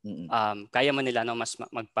 no? Kaya man nila no mas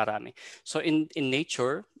magparami. So in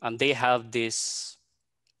nature, they have this,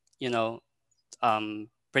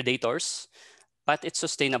 predators, but it's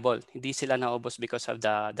sustainable. Hindi sila naubos because of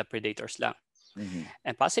the predators lang. Mm-hmm.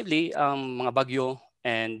 And possibly mga bagyo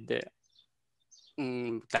and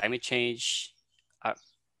climate change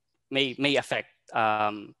may affect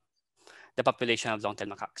the population of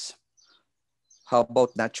long-tailed macaques. How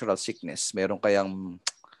about natural sickness? Meron kayang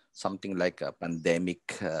something like a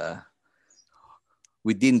pandemic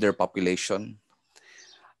within their population?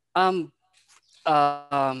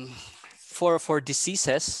 For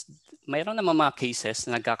diseases, mayroon naman mga cases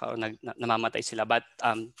na namamatay sila, but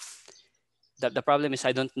the problem is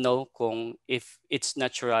I don't know kung if it's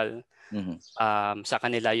natural sa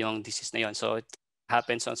kanila yung disease na yon. So it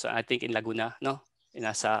happens also, I think in Laguna, no?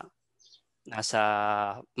 Nasa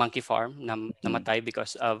monkey farm na namatay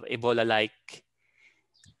because of Ebola-like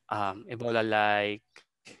what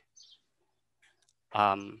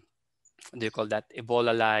do you call that?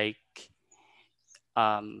 Ebola-like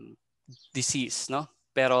disease, no?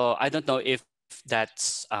 Pero I don't know if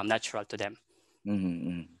that's natural to them.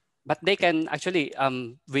 But they can actually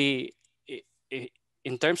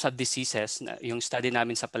in terms of diseases, yung study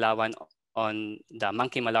namin sa Palawan on the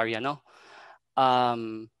monkey malaria, no?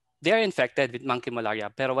 They are infected with monkey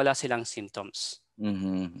malaria pero wala silang symptoms.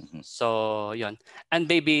 So yon. And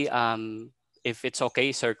maybe if it's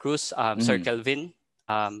okay, Sir Cruz, Sir Kelvin,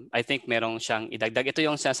 I think merong siyang idagdag. Ito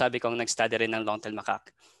yung sinasabi kong nag-study rin ng long-tailed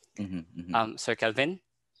macaque. Sir Kelvin?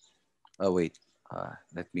 Oh wait,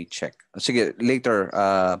 let me check. Sige, later.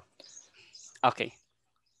 Okay.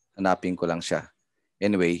 Hanapin ko lang siya.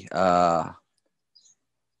 Anyway,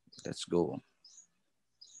 let's go.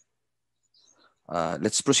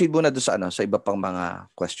 Let's proceed muna doon sa iba pang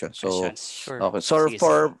mga questions. So, sure. Okay. So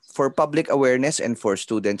for public awareness and for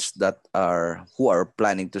students who are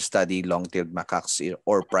planning to study long-tailed macaques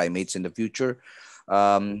or primates in the future,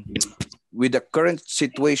 with the current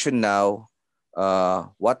situation now,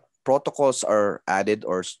 what protocols are added,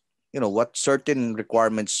 or what certain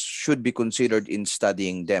requirements should be considered in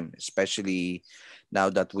studying them, especially now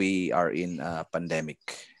that we are in a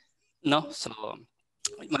pandemic? No, so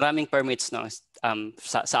maraming permits, no?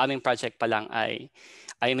 Sa aming project pa lang I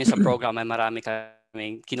mean sa program ay marami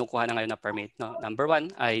kaming kinukuha na ngayon na permit, no? Number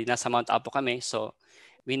one ay nasa Mount Apo kami, so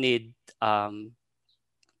we need what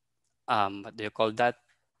do you call that?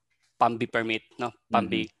 PAMBI permit, no?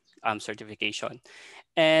 PAMBI certification.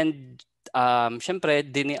 And syempre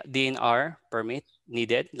DNR permit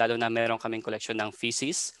needed, lalo na meron kaming collection ng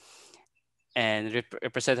feces and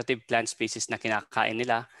representative plant species na kinakain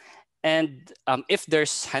nila. And if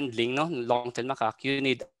there's handling, no, long-tail macaque, you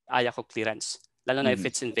need IACO clearance, lalo na if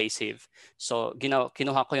it's invasive. So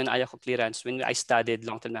kinuha ko yung IACO clearance when I studied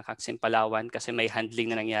long-tail macaques in Palawan kasi may handling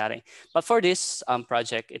na nangyari. But for this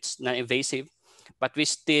project, it's non-invasive, but we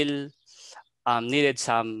still needed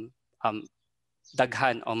some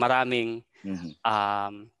daghan o maraming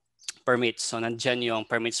permits. So nandyan yung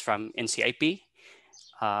permits from NCIP,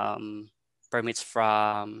 permits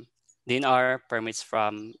from DNR, permits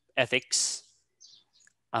from ethics,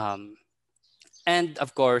 and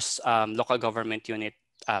of course, local government unit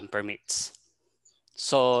permits.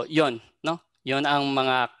 So yun, no? Yun ang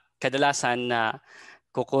mga kadalasan na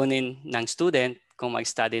kukunin ng student kung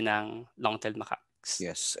mag-study ng long-tailed macaques.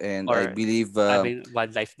 Yes, and or I believe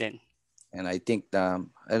wildlife din. And I think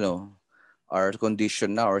our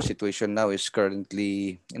condition now, our situation now is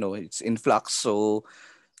currently, it's in flux. So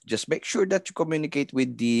just make sure that you communicate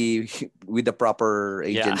with the proper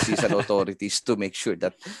agencies and authorities to make sure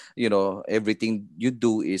that everything you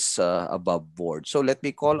do is above board. So let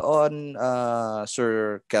me call on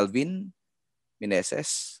Sir Kelvin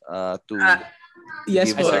Meneses to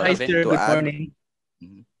yes give po. Hi sir, good morning.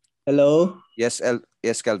 Hello? Yes,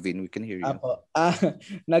 Kelvin, we can hear you. Apo.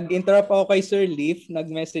 Nag-interrupt ako kay Sir Lief,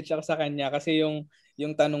 nag-message ako sa kanya kasi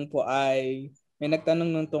yung tanong po ay may nagtanong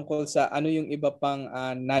nung tungkol sa ano yung iba pang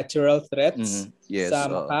natural threats sa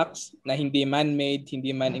macaques na hindi man-made,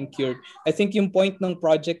 hindi man-incurred. I think yung point ng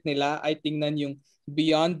project nila ay tingnan yung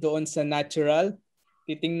beyond doon sa natural,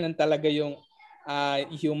 titingnan talaga yung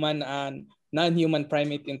human and non-human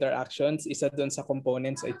primate interactions, isa doon sa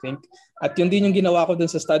components, I think. At yun din yung ginawa ko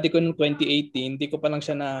doon sa study ko noong 2018, hindi ko pa lang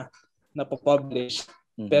siya na-publish.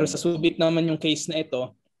 Pero sa subit naman yung case na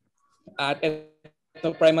ito, at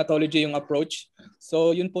ito primatology yung approach.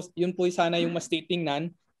 So yun po sana yung mas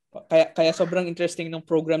titingnan. Kaya sobrang interesting ng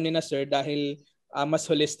program ni na sir dahil mas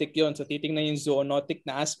holistic yon. So titingnan yung zoonotic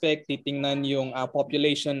na aspect, titingnan yung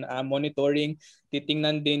population monitoring,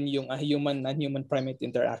 titingnan din yung human non-human primate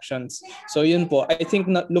interactions. So yun po, I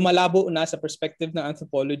think lumalabo na sa perspective ng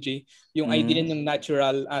anthropology yung idea ng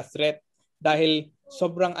natural threat dahil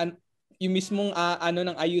sobrang yung mismong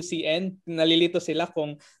ng IUCN, nalilito sila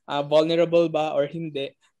kung vulnerable ba or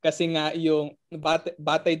hindi kasi nga yung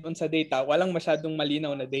batay doon sa data, walang masyadong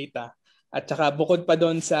malinaw na data. At saka bukod pa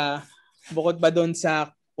doon sa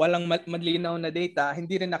walang malinaw na data,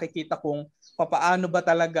 hindi rin nakikita kung paano ba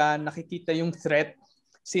talaga nakikita yung threat,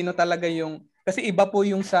 sino talaga yung, kasi iba po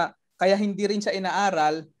yung kaya hindi rin siya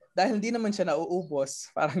inaaral dahil hindi naman siya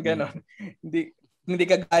nauubos, parang ganon. Hindi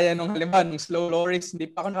kagaya nung halimbawa ng slow loris, hindi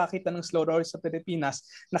pa ako nakakita ng slow loris sa Pilipinas.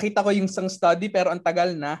 Nakita ko yung isang study pero ang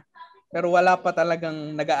tagal na, pero wala pa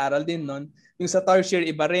talagang nag-aaral din nun. Yung sa tarsier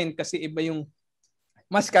iba rin kasi iba yung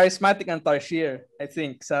mas charismatic ang tarsier, I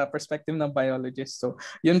think, sa perspective ng biologist. So,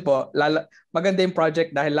 yun po, maganda yung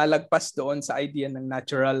project dahil lalagpas doon sa idea ng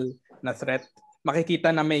natural na threat.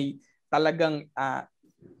 Makikita na may talagang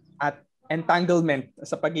at entanglement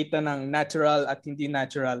sa pagitan ng natural at hindi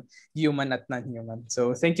natural, human at non-human.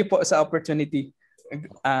 So, thank you po sa opportunity.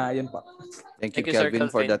 Yun po. Thank you,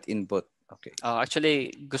 Kelvin, for that input. Okay.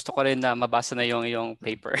 Actually, gusto ko rin na mabasa na yung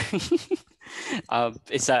paper.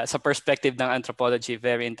 Sa perspective ng anthropology,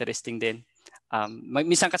 very interesting din.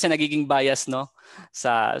 Minsan kasi nagiging bias, no,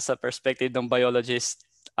 sa perspective ng biologist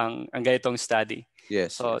ang ganitong study.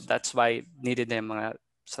 Yes. So that's why needed na yung mga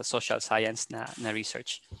sa social science na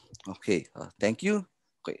research. Okay, thank you.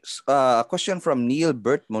 Okay, a question from Neil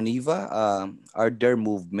Bert Moniva. Are there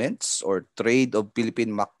movements or trade of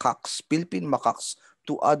Philippine macaques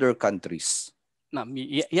to other countries?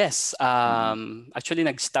 Yes. Actually,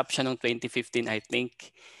 nag-stop siya noong 2015, I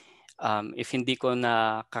think. If hindi ko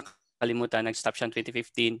nakakalimutan, nag-stop siya noong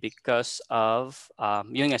 2015 because of,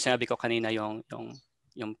 yun nga, sinabi ko kanina yung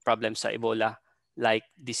problem sa Ebola-like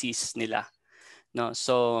disease nila. No?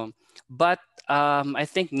 So, but I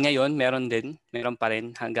think ngayon, meron pa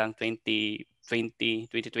rin hanggang 2020,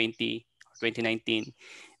 2019.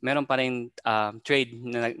 Meron pa rin trade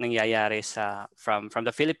na nangyayari from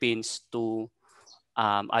the Philippines to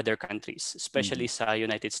other countries, especially sa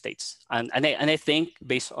United States. And I think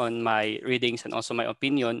based on my readings and also my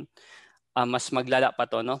opinion, mas maglala pa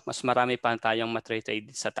to, no? Mas marami pa tayong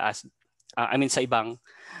matrade sa taas I mean sa ibang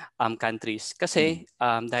countries kasi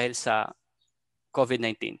dahil sa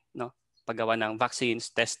COVID-19, no? Paggawa ng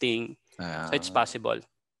vaccines, testing, so it's possible.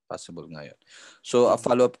 Possible ngayon. So a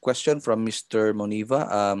follow-up question from Mr. Moniva.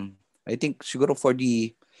 I think siguro for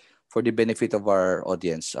the benefit of our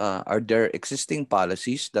audience, are there existing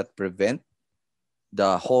policies that prevent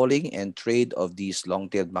the hauling and trade of these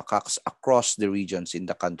long-tailed macaques across the regions in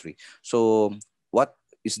the country? So what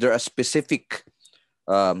is there a specific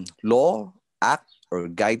law, act, or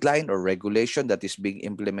guideline or regulation that is being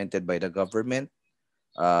implemented by the government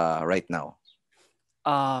right now?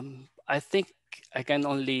 I think I can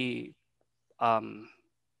only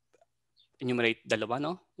enumerate dalawa,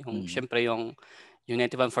 no? Yung syempre yung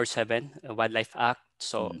 9147 Wildlife Act.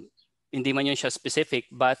 So hindi man yun siya specific,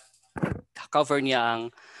 but cover niya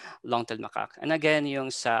ang long-tailed macaque. And again,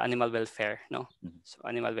 yung sa animal welfare, no? So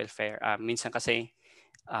animal welfare, minsan kasi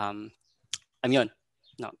yun,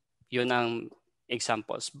 no? Yun ang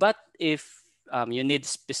examples. But if you need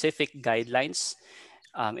specific guidelines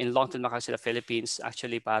in long-tailed macaques in the Philippines,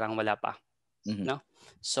 actually parang wala pa. No?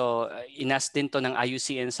 So inas din to ng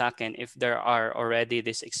IUCN sa akin if there are already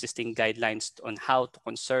these existing guidelines on how to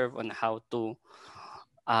conserve, on how to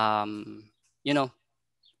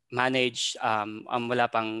manage, wala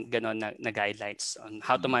pang ganon na guidelines on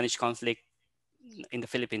how to manage conflict in the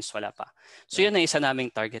Philippines, wala pa. So yun ang isa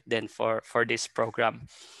naming target din for this program.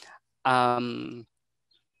 Ano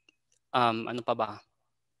pa ba?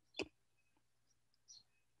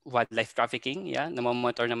 Wildlife trafficking,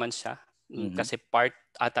 namamonitor naman siya. Kasi part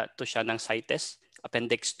ata to siya ng CITES,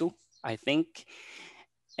 Appendix 2, I think.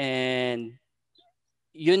 And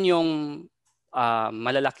yun yung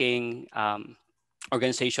malalaking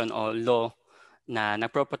organization o law na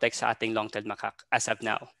nagpro-protect sa ating long-tailed macaque as of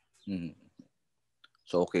now.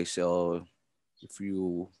 So okay, so if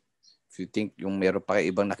you think yung meron pa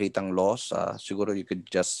kayo ibang nakitang laws, siguro you could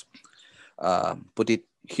just put it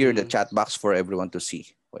here, the chat box for everyone to see.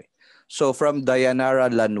 Okay. So from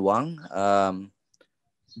Dayanara Lanwang,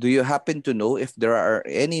 do you happen to know if there are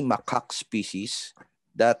any macaque species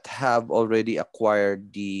that have already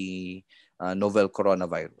acquired the novel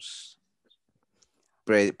coronavirus?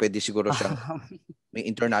 Pwede siguro siyang may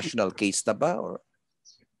international case na ba? Or?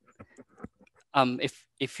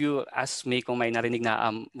 If you ask me kung may narinig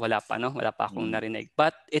na, wala pa, no? Wala pa akong narinig.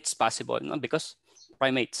 But it's possible, no? Because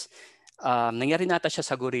primates, nangyari nata siya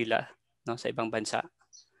sa gorilla, no? Sa ibang bansa.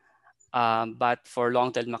 But for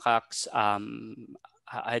long-tailed macaques,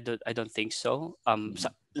 I don't think so.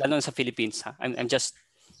 Lalo na sa Philippines, ha? I'm just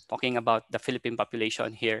talking about the Philippine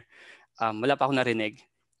population here. Wala pa akong narinig.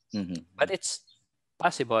 But it's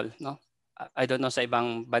possible, no? I don't know sa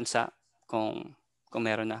ibang bansa kung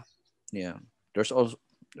meron na. Yeah. There's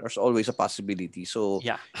always a possibility. So,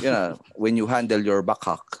 when you handle your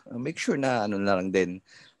macaque, make sure na ano na lang din,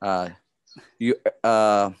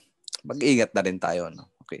 mag-ingat na rin tayo, no?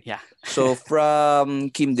 Okay. Yeah. So from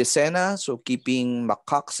Kim Desena, so keeping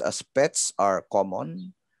macaques as pets are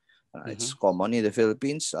common. It's common in the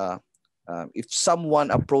Philippines. If someone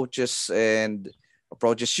approaches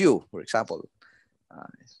you, for example,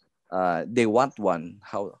 they want one,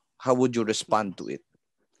 how would you respond to it?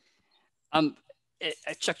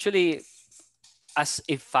 It's actually as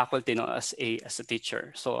a faculty, no, as a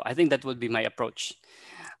teacher. So I think that would be my approach.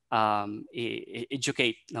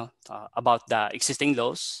 Educate, no, about the existing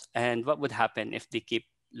laws and what would happen if they keep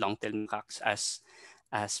long-tailed macaques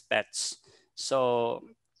as pets. So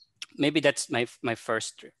maybe that's my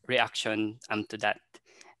first reaction to that.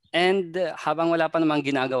 And habang wala pa namang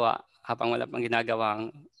ginagawang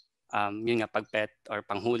yun nga pag-pet or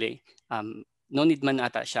panghuli, no need man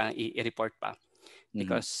ata siya i-report pa.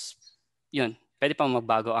 Because yun, pwede pang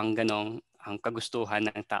magbago ang kagustuhan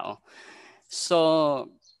ng tao. So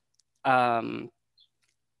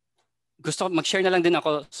gusto ko mag-share na lang din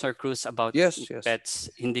ako, Sir Cruz, about pets.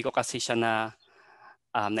 Hindi ko kasi siya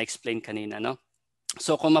na-explain kanina, no?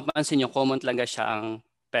 So kung mapansin nyo, common talaga siya ang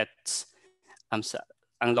pets,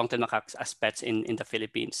 ang long-tailed macaques as pets in the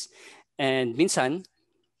Philippines. And minsan,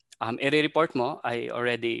 i-report mo,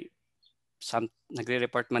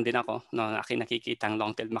 nagre-report man din ako, no, aking nakikita ang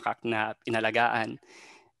long-tailed macaque na inalagaan.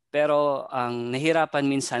 Pero ang nahirapan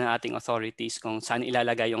minsan ng ating authorities kung saan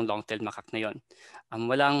ilalagay yung long-tailed macaque na yon.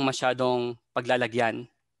 Walang masyadong paglalagyan.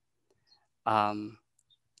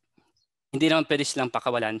 Hindi naman pwede silang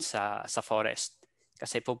pakawalan sa forest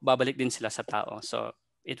kasi babalik din sila sa tao. So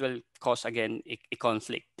it will cause again a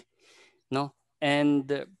conflict, no? And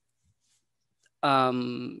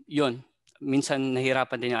yun, minsan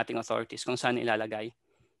nahirapan din yung ating authorities kung saan ilalagay,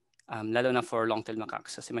 lalo na for long-tailed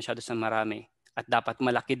macaques kasi masyado sa marami at dapat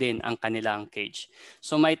malaki din ang kanilang cage.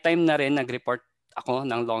 So may time na rin nag-report ako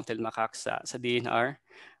ng long-tailed macaques sa DNR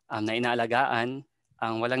na inaalagaan.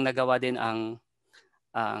 Ang walang nagawa din ang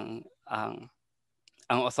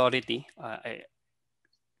authority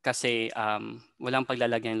kasi walang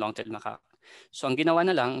paglalagyan ng long-tailed macaque. So ang ginawa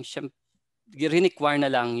na lang, require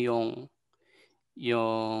na lang yung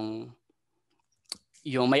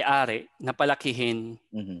may-ari na palakihin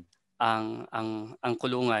ang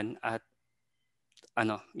kulungan at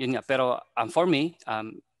yun nga. Pero for me,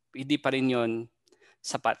 hindi pa rin yun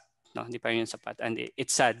sapat, no? Hindi pa rin yun sapat, and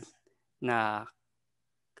it's sad na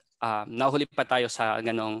nahuli pa tayo sa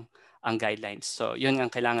ganong ang guidelines. So yun ang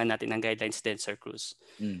kailangan natin ng guidelines din, Sir Cruz.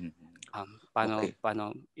 Paano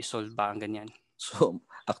isolve ba ang ganyan? So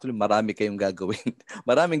actually marami kayong gagawin.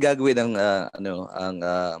 Maraming gagawin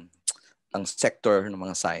ang sector ng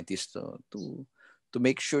mga scientists to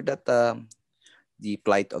make sure that the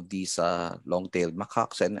plight of these long-tailed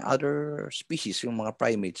macaques and other species, yung mga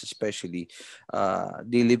primates especially,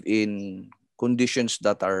 they live in conditions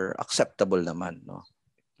that are acceptable naman, no?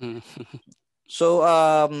 So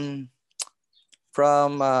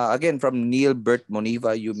from Neil Bert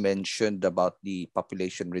Moniva, you mentioned about the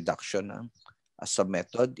population reduction as a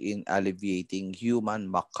method in alleviating human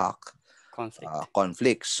macaque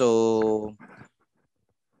conflict. So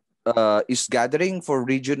is gathering for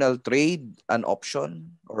regional trade an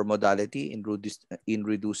option or modality in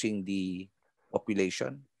reducing the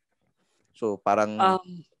population? So parang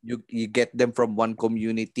you get them from one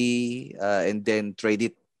community and then trade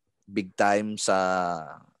it big time sa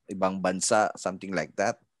ibang bansa, something like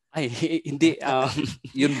that? Ay, hindi.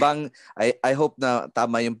 Yun bang, I hope na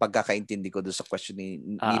tama yung pagkakaintindi ko doon sa question ni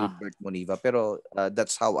Neil Bert Moniva, pero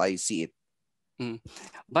that's how I see it.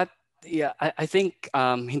 But yeah, I think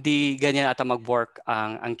hindi ganyan ata mag-work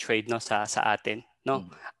ang trade, no, sa atin, no.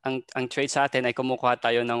 Ang trade sa atin ay kumukuha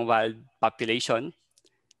tayo ng wild population.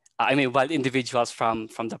 Wild individuals from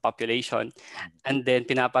the population, and then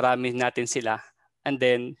pinaparami natin sila, and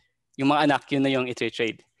then yung mga anak, yun na yung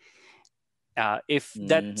i-trade. If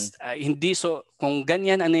that's hindi, so kung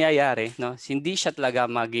ganyan ang nangyayari, no, hindi siya talaga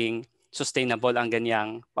maging sustainable ang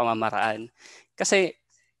ganyang pamamaraan. Kasi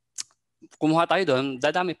kumuha tayo doon,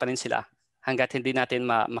 dadami pa rin sila hanggat hindi natin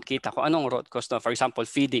makita kung anong root cause, no? For example,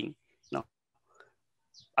 feeding, no?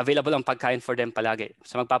 Available ang pagkain for them palagi.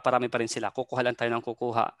 So magpaparami pa rin sila. Kukuha lang tayo ng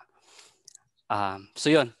kukuha. So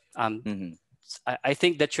yun. I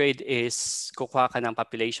think the trade is kukuha ka ng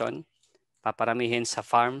population, paparamihin sa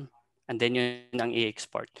farm, and then yun ang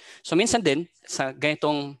i-export. So minsan din, sa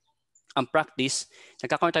ganitong ang practice,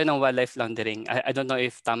 nagkakaroon tayo ng wildlife laundering. I don't know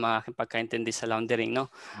if tama aking pagkaintindi sa laundering, no?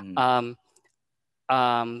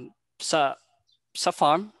 Sa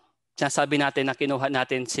farm, sinasabi natin na kinuha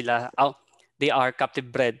natin sila, they are captive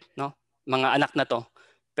bred, no? Mga anak na to.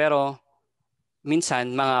 Pero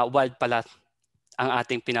minsan, mga wild pala ang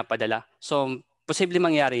ating pinapadala. So, posible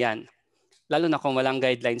mangyari yan. Lalo na kung walang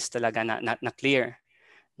guidelines talaga na clear,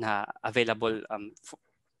 na available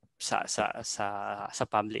sa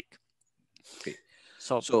public. Okay.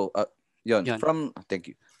 So yun. Thank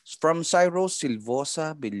you. From Cyrus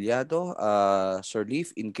Silvosa Bilyado, Sir Lief,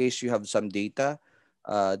 in case you have some data,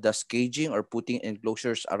 does caging or putting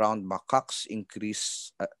enclosures around macaques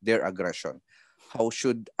increase their aggression? How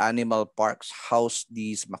should animal parks house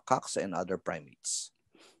these macaques and other primates?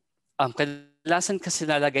 Kadalasan kasi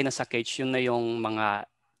nalagay na sa cage, yun na yung mga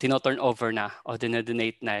tino-turn over na o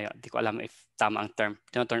dinodonate na, hindi ko alam if tama ang term,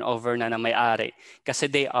 tino-turn over na may-ari kasi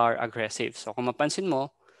they are aggressive. So kung mapansin mo,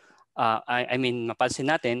 mapansin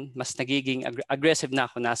natin, mas nagiging aggressive na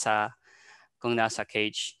kung nasa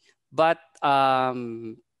cage. But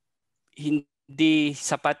hindi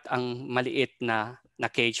sapat ang maliit na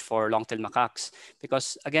cage for long-tailed macaques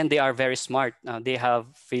because again, they are very smart. They have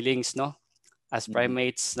feelings, no? As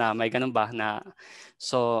primates na may ganun ba na,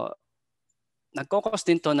 so nagkokos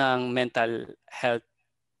din to ng mental health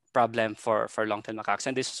problem for long-tailed macaques,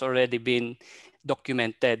 and this has already been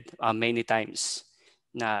documented many times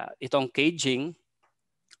na itong caging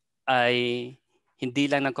ay hindi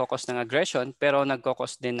lang nagkokos ng aggression pero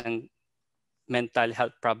nagkokos din ng mental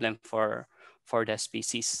health problem for the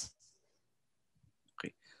species.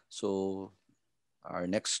 Okay, so our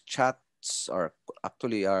next chats are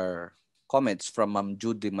actually our comments from Ma'am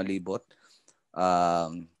Judy Malibot.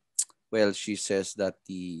 Well, she says that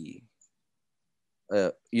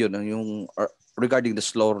regarding the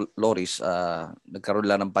slow lorries, nagkaroon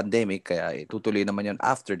lang ng pandemic, kaya tutuloy naman yun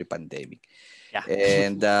after the pandemic. Yeah.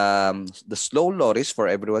 And the slow lorries, for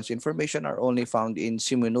everyone's information, are only found in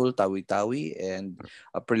Simunul, Tawi-Tawi, and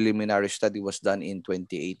a preliminary study was done in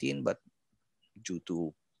 2018, but due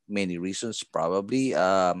to many reasons. Probably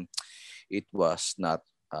it was not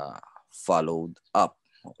followed up.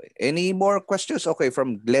 Okay. Any more questions? Okay,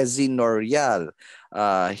 from Glezi Norial.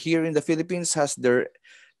 Here in the Philippines, has there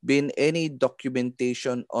been any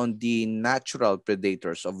documentation on the natural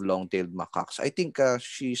predators of long-tailed macaques? I think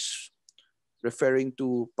she's referring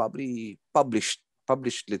to probably published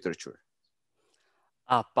literature.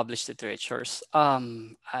 Published literatures.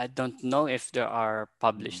 I don't know if there are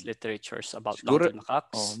published literatures about Siguro, long-tailed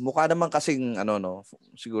macaques. mukha naman kasing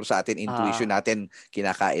siguro sa atin intuition natin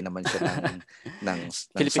kinakain naman siya ng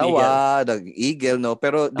Philippine sawa, ng eagle, no?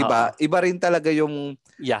 Pero 'di ba, iba rin talaga yung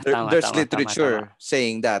there's literature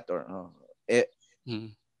saying that or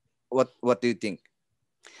what do you think?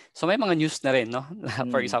 So may mga news na rin, no?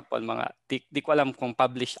 For example, mga di ko alam kung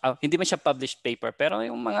published, hindi man siya published paper, pero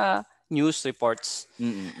yung mga news reports,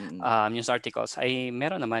 news articles ay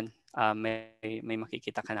meron naman, may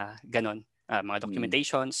makikita ka na ganon, mga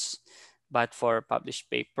documentations. But for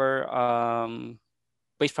published paper,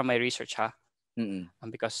 based from my research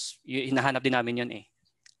because hinahanap din namin yun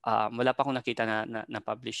wala pa akong nakita na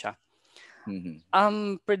publish siya.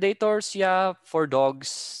 Predators, for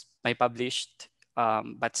dogs may published,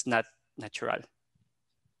 but it's not natural.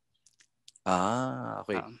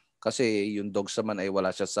 Okay. Kasi yung dogs naman ay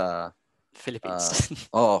wala siya sa Philippines.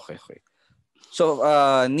 Okay. So,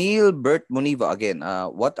 Neil Bert Moniva again,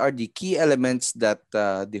 what are the key elements that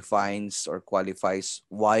defines or qualifies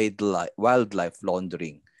wildlife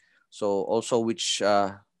laundering? So, also which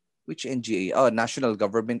NGA, National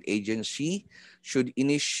Government Agency should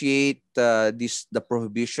initiate the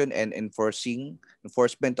prohibition and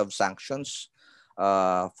enforcement of sanctions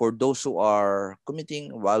for those who are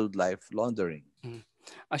committing wildlife laundering?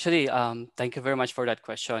 Actually, thank you very much for that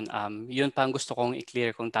question. Yun pa ang gusto kong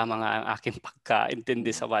i-clear kung tama nga ang aking pagkaintindi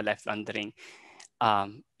sa wildlife laundering.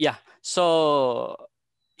 So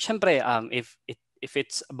syempre, if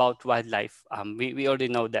it's about wildlife, we already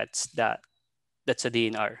know that's a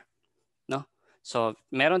DNR, no? So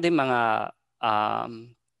meron din mga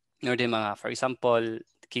for example,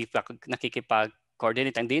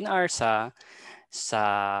 nakikipag-coordinate ang DNR sa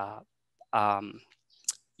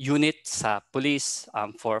unit sa police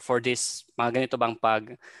for this mga ganito bang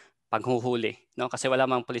paghuhuli, no? Kasi wala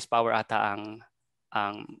mang police power ata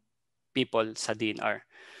ang people sa DNR.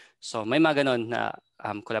 So may mga ganon na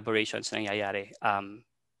collaborations na nangyayari.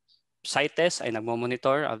 CITES ay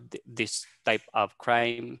nagmo-monitor of this type of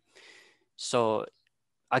crime. So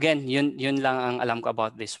again, yun lang ang alam ko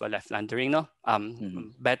about this wildlife laundering, no?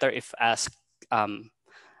 Better if asked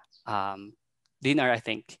DNR, I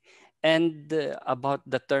think. And about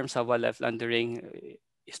the terms of wildlife laundering,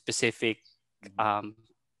 specific,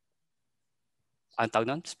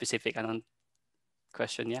 anong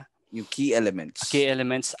question niya? Yung key elements. Key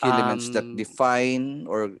elements that define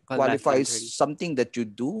or qualifies something that you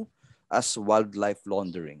do as wildlife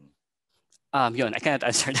laundering. Yun, I cannot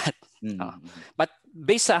answer that. But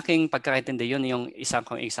based sa aking pagkakaintindi, yun yung isang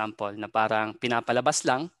kong example na parang pinapalabas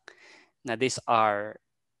lang na these are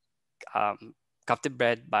captive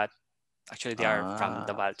bred, but actually they are from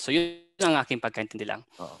the wild. So yun ang aking pagkaintindi lang.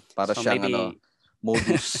 Para so siyang maybe,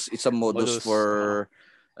 modus, it's a modus for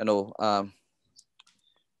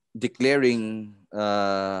declaring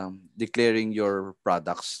your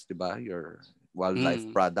products, diba? Your wildlife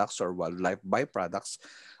products or wildlife byproducts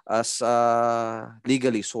as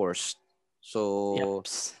legally sourced. So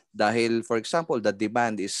dahil for example the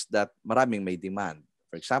demand is that maraming may demand.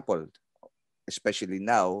 For example, especially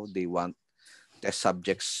now they want test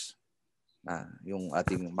subjects yung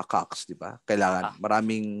ating macaques, di ba? Kailangan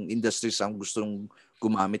maraming industries ang gustong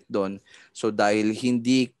gumamit doon. So dahil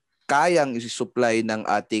hindi kayang isi-supply ng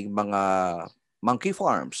ating mga monkey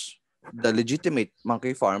farms, the legitimate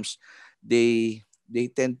monkey farms, they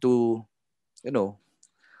tend to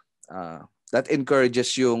that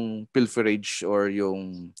encourages yung pilferage or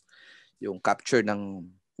yung capture ng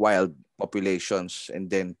wild populations and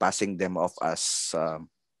then passing them off as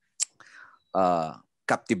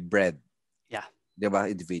captive bred. Diba,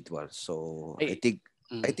 individual. So I think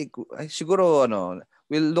siguro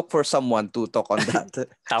we'll look for someone to talk on that.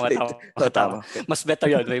 Tama. Mas better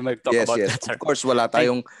yun we mag talk about that, sir. Of course wala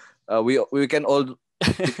tayong we can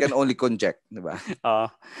only conject, diba?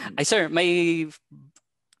 Sir, may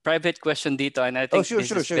private question dito and I think sure.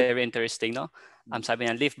 very interesting, no? Sabi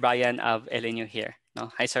niya, Lief Brian of LNU here.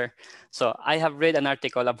 No? Hi, sir. So I have read an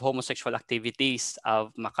article of homosexual activities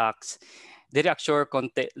of macaques. Di rin sure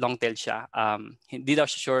kung long-tailed siya. Hindi daw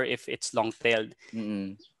sure if it's long-tailed.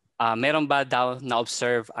 Meron ba daw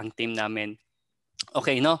na-observe ang team namin?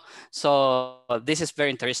 Okay, no? So this is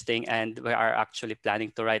very interesting and we are actually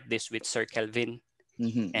planning to write this with Sir Kelvin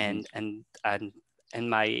and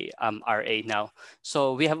my RA now.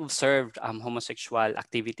 So we have observed homosexual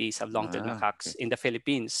activities of long-tailed macaques in the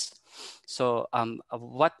Philippines. So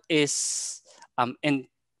what is and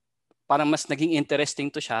parang mas naging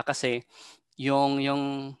interesting to siya kasi yung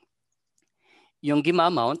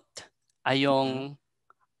gimamount ay yung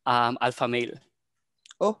alpha male.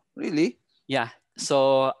 Oh, really? Yeah.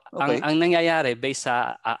 So Okay. ang nangyayari based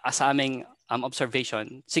sa aming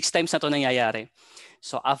observation, 6 times na to nangyayari.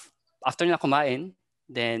 So after na kumain,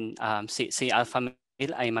 then si alpha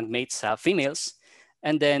male ay magmate sa females,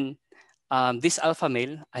 and then this alpha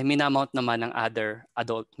male ay minamount naman ng other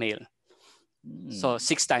adult male. So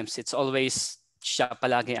 6 times, it's always siya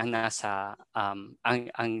palagi ang nasa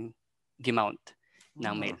ang gimount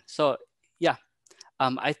ng male. So yeah,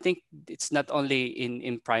 I think it's not only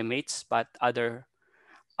in primates but other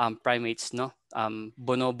primates, no.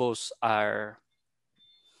 Bonobos are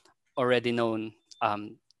already known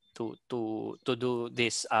to do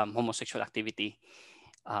this homosexual activity.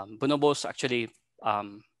 Bonobos actually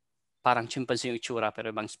parang chimpanzee yung itsura pero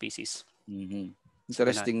ibang species.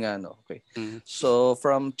 Interesting nga, no? Okay. So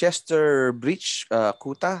from Chester Breach,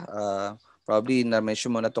 Kuta, probably na-mention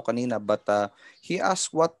mo na to kanina, but he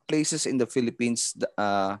asked what places in the Philippines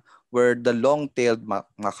where the long-tailed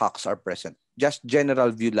macaques are present. Just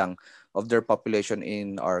general view lang of their population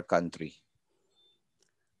in our country.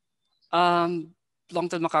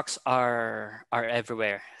 Long-tailed macaques are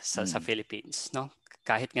everywhere sa Philippines, no?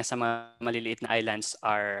 Kahit nga sa mga maliliit na islands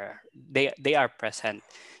they are present.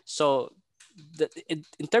 So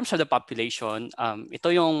in terms of the population, ito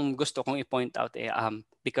yung gusto kong i-point out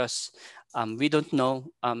because we don't know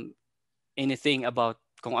anything about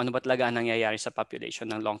kung ano ba talaga ang nangyayari sa population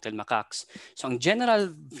ng long-tailed macaques. So ang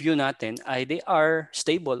general view natin ay they are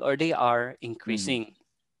stable or they are increasing.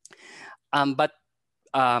 But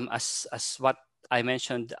as what I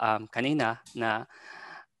mentioned kanina na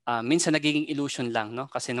minsan nagiging illusion lang, no?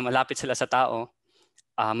 Kasi nung malapit sila sa tao,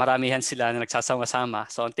 maramihan sila na nagsasama-sama.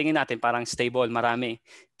 So ang tingin natin parang stable, marami.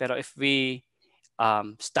 Pero if we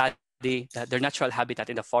study their natural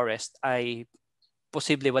habitat in the forest, ay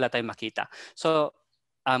posible wala tayong makita. So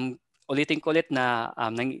ulitin ko ulit na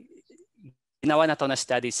ginawa na to na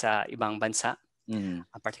study sa ibang bansa,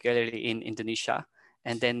 particularly in Indonesia.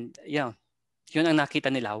 And then yun ang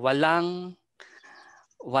nakita nila. Wala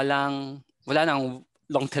nang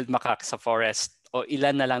long-tailed macaque sa forest o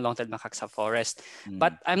ilan na lang long-tailed macaque sa forest.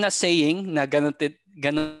 But I'm not saying na ganun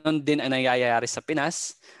din ang nangyayari sa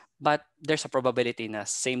Pinas, but there's a probability na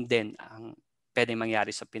same din ang pwedeng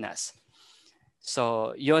mangyari sa Pinas.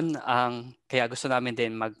 So yun ang kaya gusto namin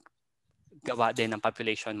din maggawa din ng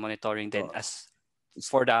population monitoring din as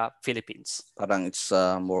for the Philippines. Parang it's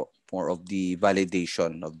more of the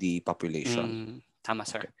validation of the population. Tama,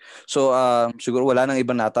 sir. Okay. So, siguro wala nang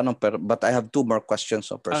ibang natanong, but I have 2 more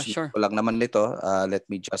questions. So, personally, sure. ko lang naman nito. Let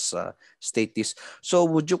me just state this. So,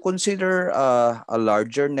 would you consider a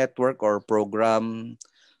larger network or program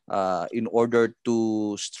in order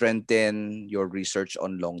to strengthen your research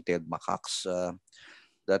on long-tailed macaques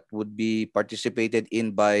that would be participated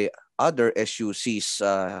in by other SUCs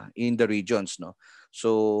in the regions, no?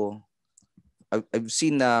 So, I've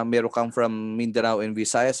seen na meron kang from Mindanao and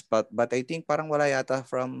Visayas, but I think parang wala yata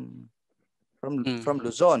from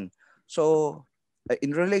Luzon. So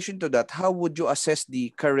in relation to that, how would you assess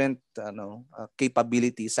the current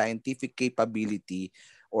capability, scientific capability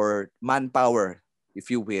or manpower, if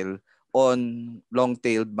you will, on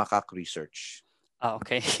long-tailed macaque research?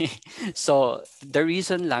 Okay. So the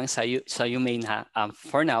reason lang sa UMaine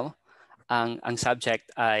for now, ang subject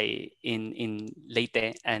ay in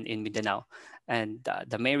Leyte and in Mindanao. And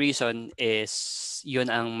the main reason is yun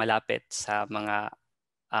ang malapit sa mga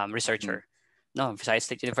researcher. No, Visayas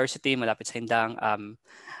State University, malapit sa Hindang,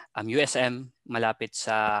 USM, malapit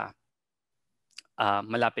sa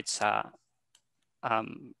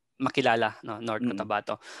makilala, no, North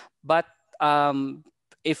Cotabato. But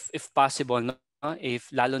if possible, no, if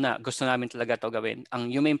lalo na gusto namin talaga to gawin, ang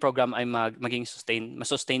UMaine program ay maging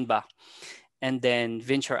masustain ba, and then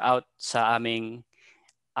venture out sa aming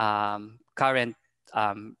current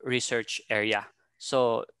research area.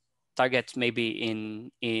 So targets maybe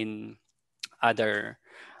in other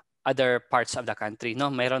parts of the country, no?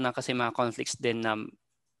 Mayroon na kasi mga conflicts din na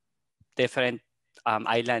different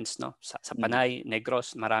islands, no? Sa Panay,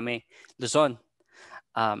 Negros, marami, Luzon.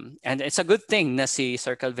 And it's a good thing na si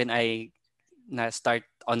Sir Calvin ay na-start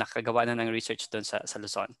o nakagawa na ng research doon sa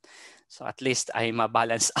Luzon. So at least ay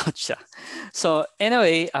ma-balance out siya. So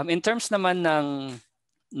anyway, in terms naman ng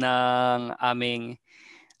aming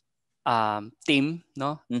team,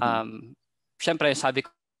 no? Syempre sabi ko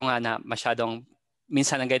nga na masyadong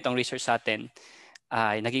minsan ang ganitong research sa atin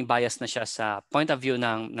ay naging bias na siya sa point of view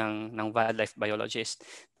ng wildlife biologist.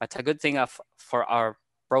 But a good thing for our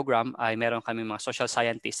program ay meron kami mga social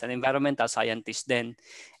scientists and environmental scientists din,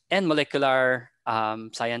 and molecular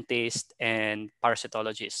scientists and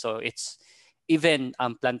parasitologists. So it's even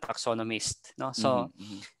plant taxonomist, no? So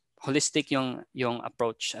holistic yung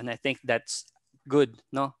approach, and I think that's good,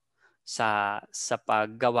 no, sa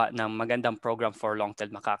paggawa ng magandang program for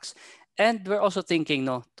long-tailed macaques. And we're also thinking,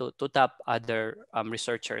 no, to tap other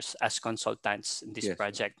researchers as consultants in this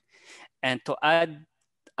project. And to add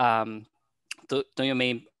to your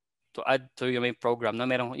main program, no,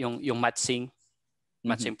 merong yung matching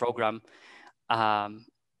program.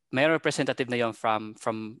 Mayroong representative na yon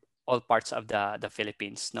from all parts of the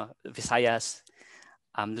Philippines, no, Visayas,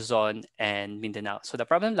 Luzon, and Mindanao. So the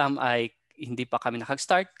problem lang ay hindi pa kami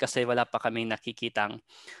nakag-start kasi wala pa kami nakikitang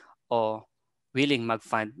o willing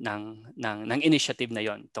mag-fund ng initiative na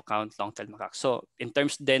yon to count long-tailed macaques. So in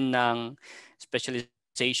terms din ng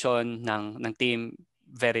specialization ng team,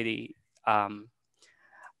 very ang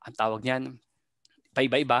tawag niyan,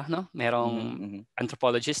 paiba-iba, no? Merong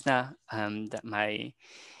anthropologist na, may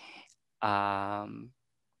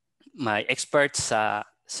experts sa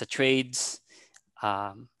trades,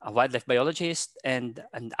 a wildlife biologist, and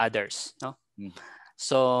others, no?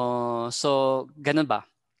 So ganun ba,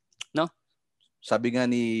 no? Sabi nga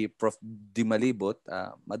ni Prof. Dimalibot,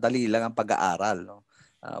 madali lang ang pag-aaral, no?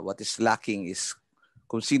 What is lacking is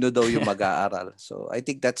kung sino daw yung mag-aaral. So I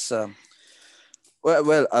think that's a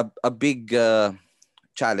big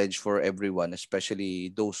challenge for everyone,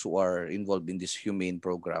 especially those who are involved in this humane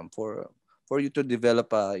program, for you to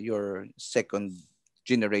develop your second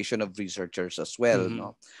generation of researchers as well,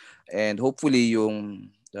 no? And hopefully yung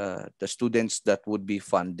the students that would be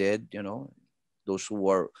funded, you know, those who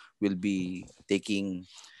will be taking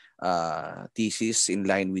thesis in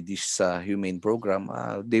line with this humane program,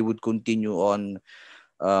 they would continue on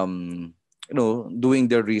doing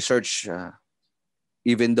their research,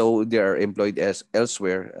 even though they are employed as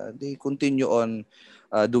elsewhere. They continue on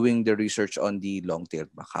doing the research on the long-tailed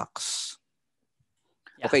macaques.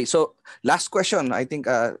 Okay, so last question, I think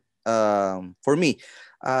for me,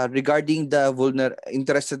 regarding the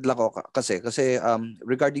interested lang ako kasi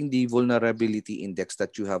regarding the vulnerability index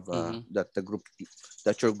that you have, that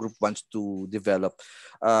your group wants to develop,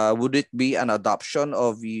 would it be an adoption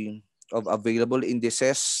of available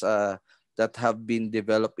indices that have been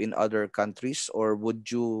developed in other countries, or would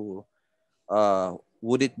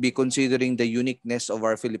it be considering the uniqueness of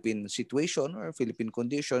our Philippine situation or Philippine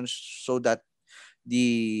conditions, so that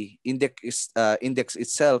the index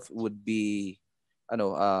itself would be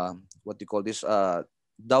what do you call this,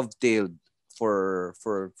 dovetailed for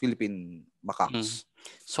Philippine macaques?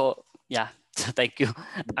 So yeah, thank you.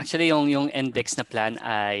 Actually yung index na plan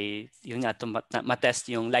ay yun nga, matest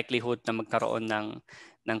yung likelihood na magkaroon ng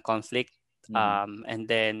conflict, and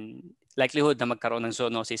then likelihood na magkaroon ng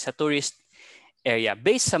zoonosis sa tourist area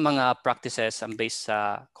based sa mga practices, based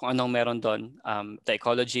sa kung anong meron doon, the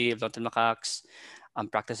ecology of long-tailed macaques,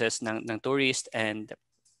 practices ng tourist and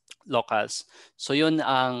locals. So yun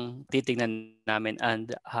ang titingnan namin, and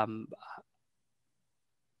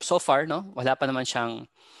so far, no, wala pa naman siyang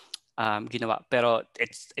ginawa, pero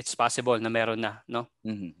it's possible na meron na, no?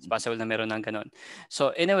 It's possible na meron ng ganun.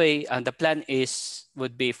 So anyway, the plan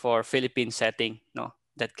would be for Philippine setting, no,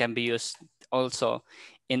 that can be used also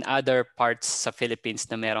in other parts sa Philippines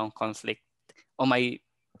na merong conflict o may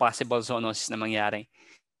possible zoonosis na mangyari.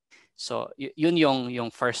 So yun yung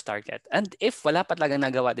first target. And if wala pa talagang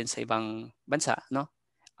nagawa din sa ibang bansa, no,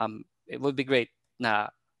 it would be great na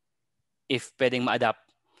if pwedeng ma-adapt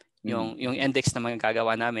yung index na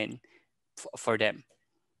magagawa namin for them.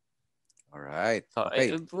 All right. So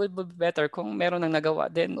okay. it would be better kung meron nang nagawa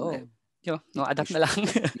din, adapt na lang.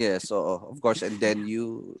 Yes, so of course, and then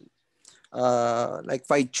you like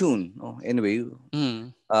fine tune. Anyway,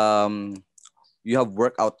 you have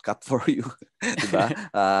workout cut for you, diba?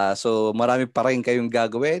 So marami pa rin kayong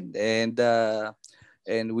gagawin, and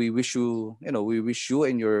we wish you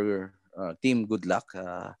and your team good luck,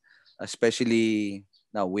 especially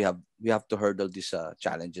now we have to hurdle these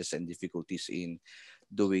challenges and difficulties in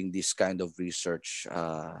doing this kind of research,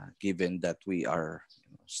 given that we are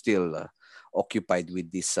still occupied by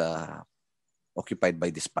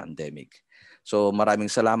this pandemic. So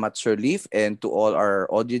maraming salamat, Sir Lief, and to all our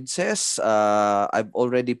audiences. I've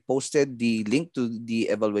already posted the link to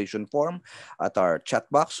the evaluation form at our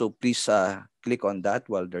chat box, so please click on that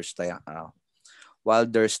while there's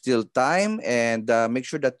still time, and make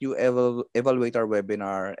sure that you evaluate our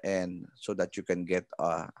webinar, and so that you can get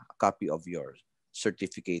a copy of your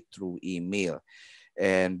certificate through email.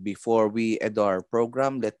 And before we end our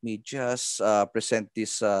program, let me just present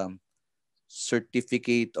this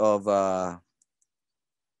certificate of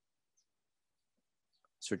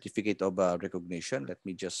recognition. Let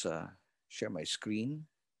me just share my screen.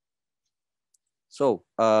 So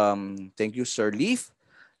thank you, Sir Lief.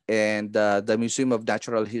 And the Museum of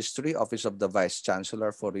Natural History, Office of the Vice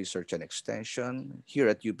Chancellor for Research and Extension here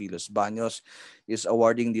at UP Los Baños is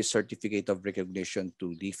awarding this certificate of recognition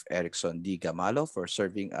to Lief Erikson Gamalo for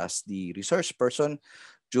serving as the research person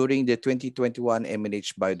during the 2021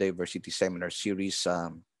 MNH Biodiversity Seminar Series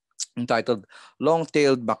entitled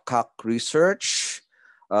Long-Tailed Macaque Research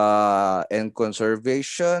and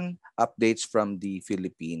Conservation Updates from the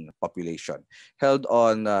Philippine Population, held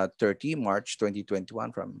on 30 March 2021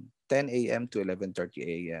 from 10 a.m. to 11:30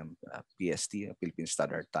 a.m. PST, Philippine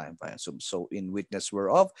Standard Time via Zoom. So in witness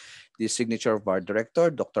whereof, the signature of our director,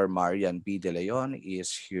 Dr. Marian B. De Leon, is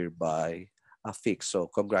hereby affixed. So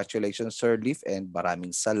congratulations, Sir Lief, and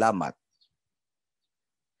maraming salamat.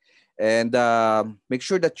 And make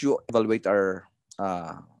sure that you evaluate our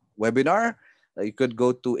webinar. You could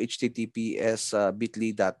go to https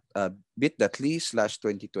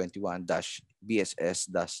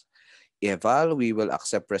bit.ly/2021-bss-eval. We will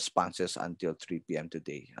accept responses until 3 p.m.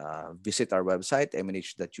 today. Visit our website,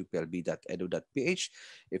 mnh.uplb.edu.ph.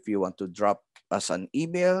 If you want to drop us an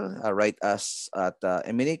email, write us at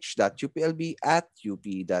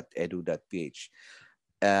mnh.uplb@up.edu.ph.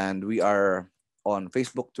 And we are on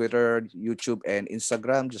Facebook, Twitter, YouTube, and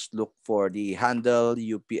Instagram. Just look for the handle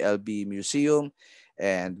UPLB Museum.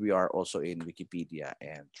 And we are also in Wikipedia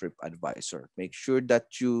and TripAdvisor. Make sure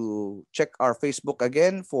that you check our Facebook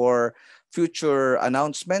again for future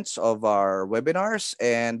announcements of our webinars.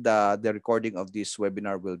 And the recording of this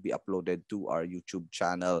webinar will be uploaded to our YouTube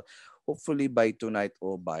channel, hopefully by tonight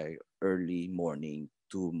or by early morning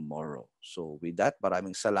tomorrow. So with that,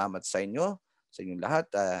 maraming salamat sa inyo, sa inyong lahat.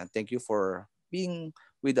 Thank you for being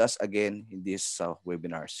with us again in this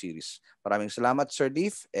webinar series. Maraming salamat, Sir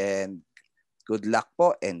Lief, and good luck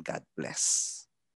po and God bless.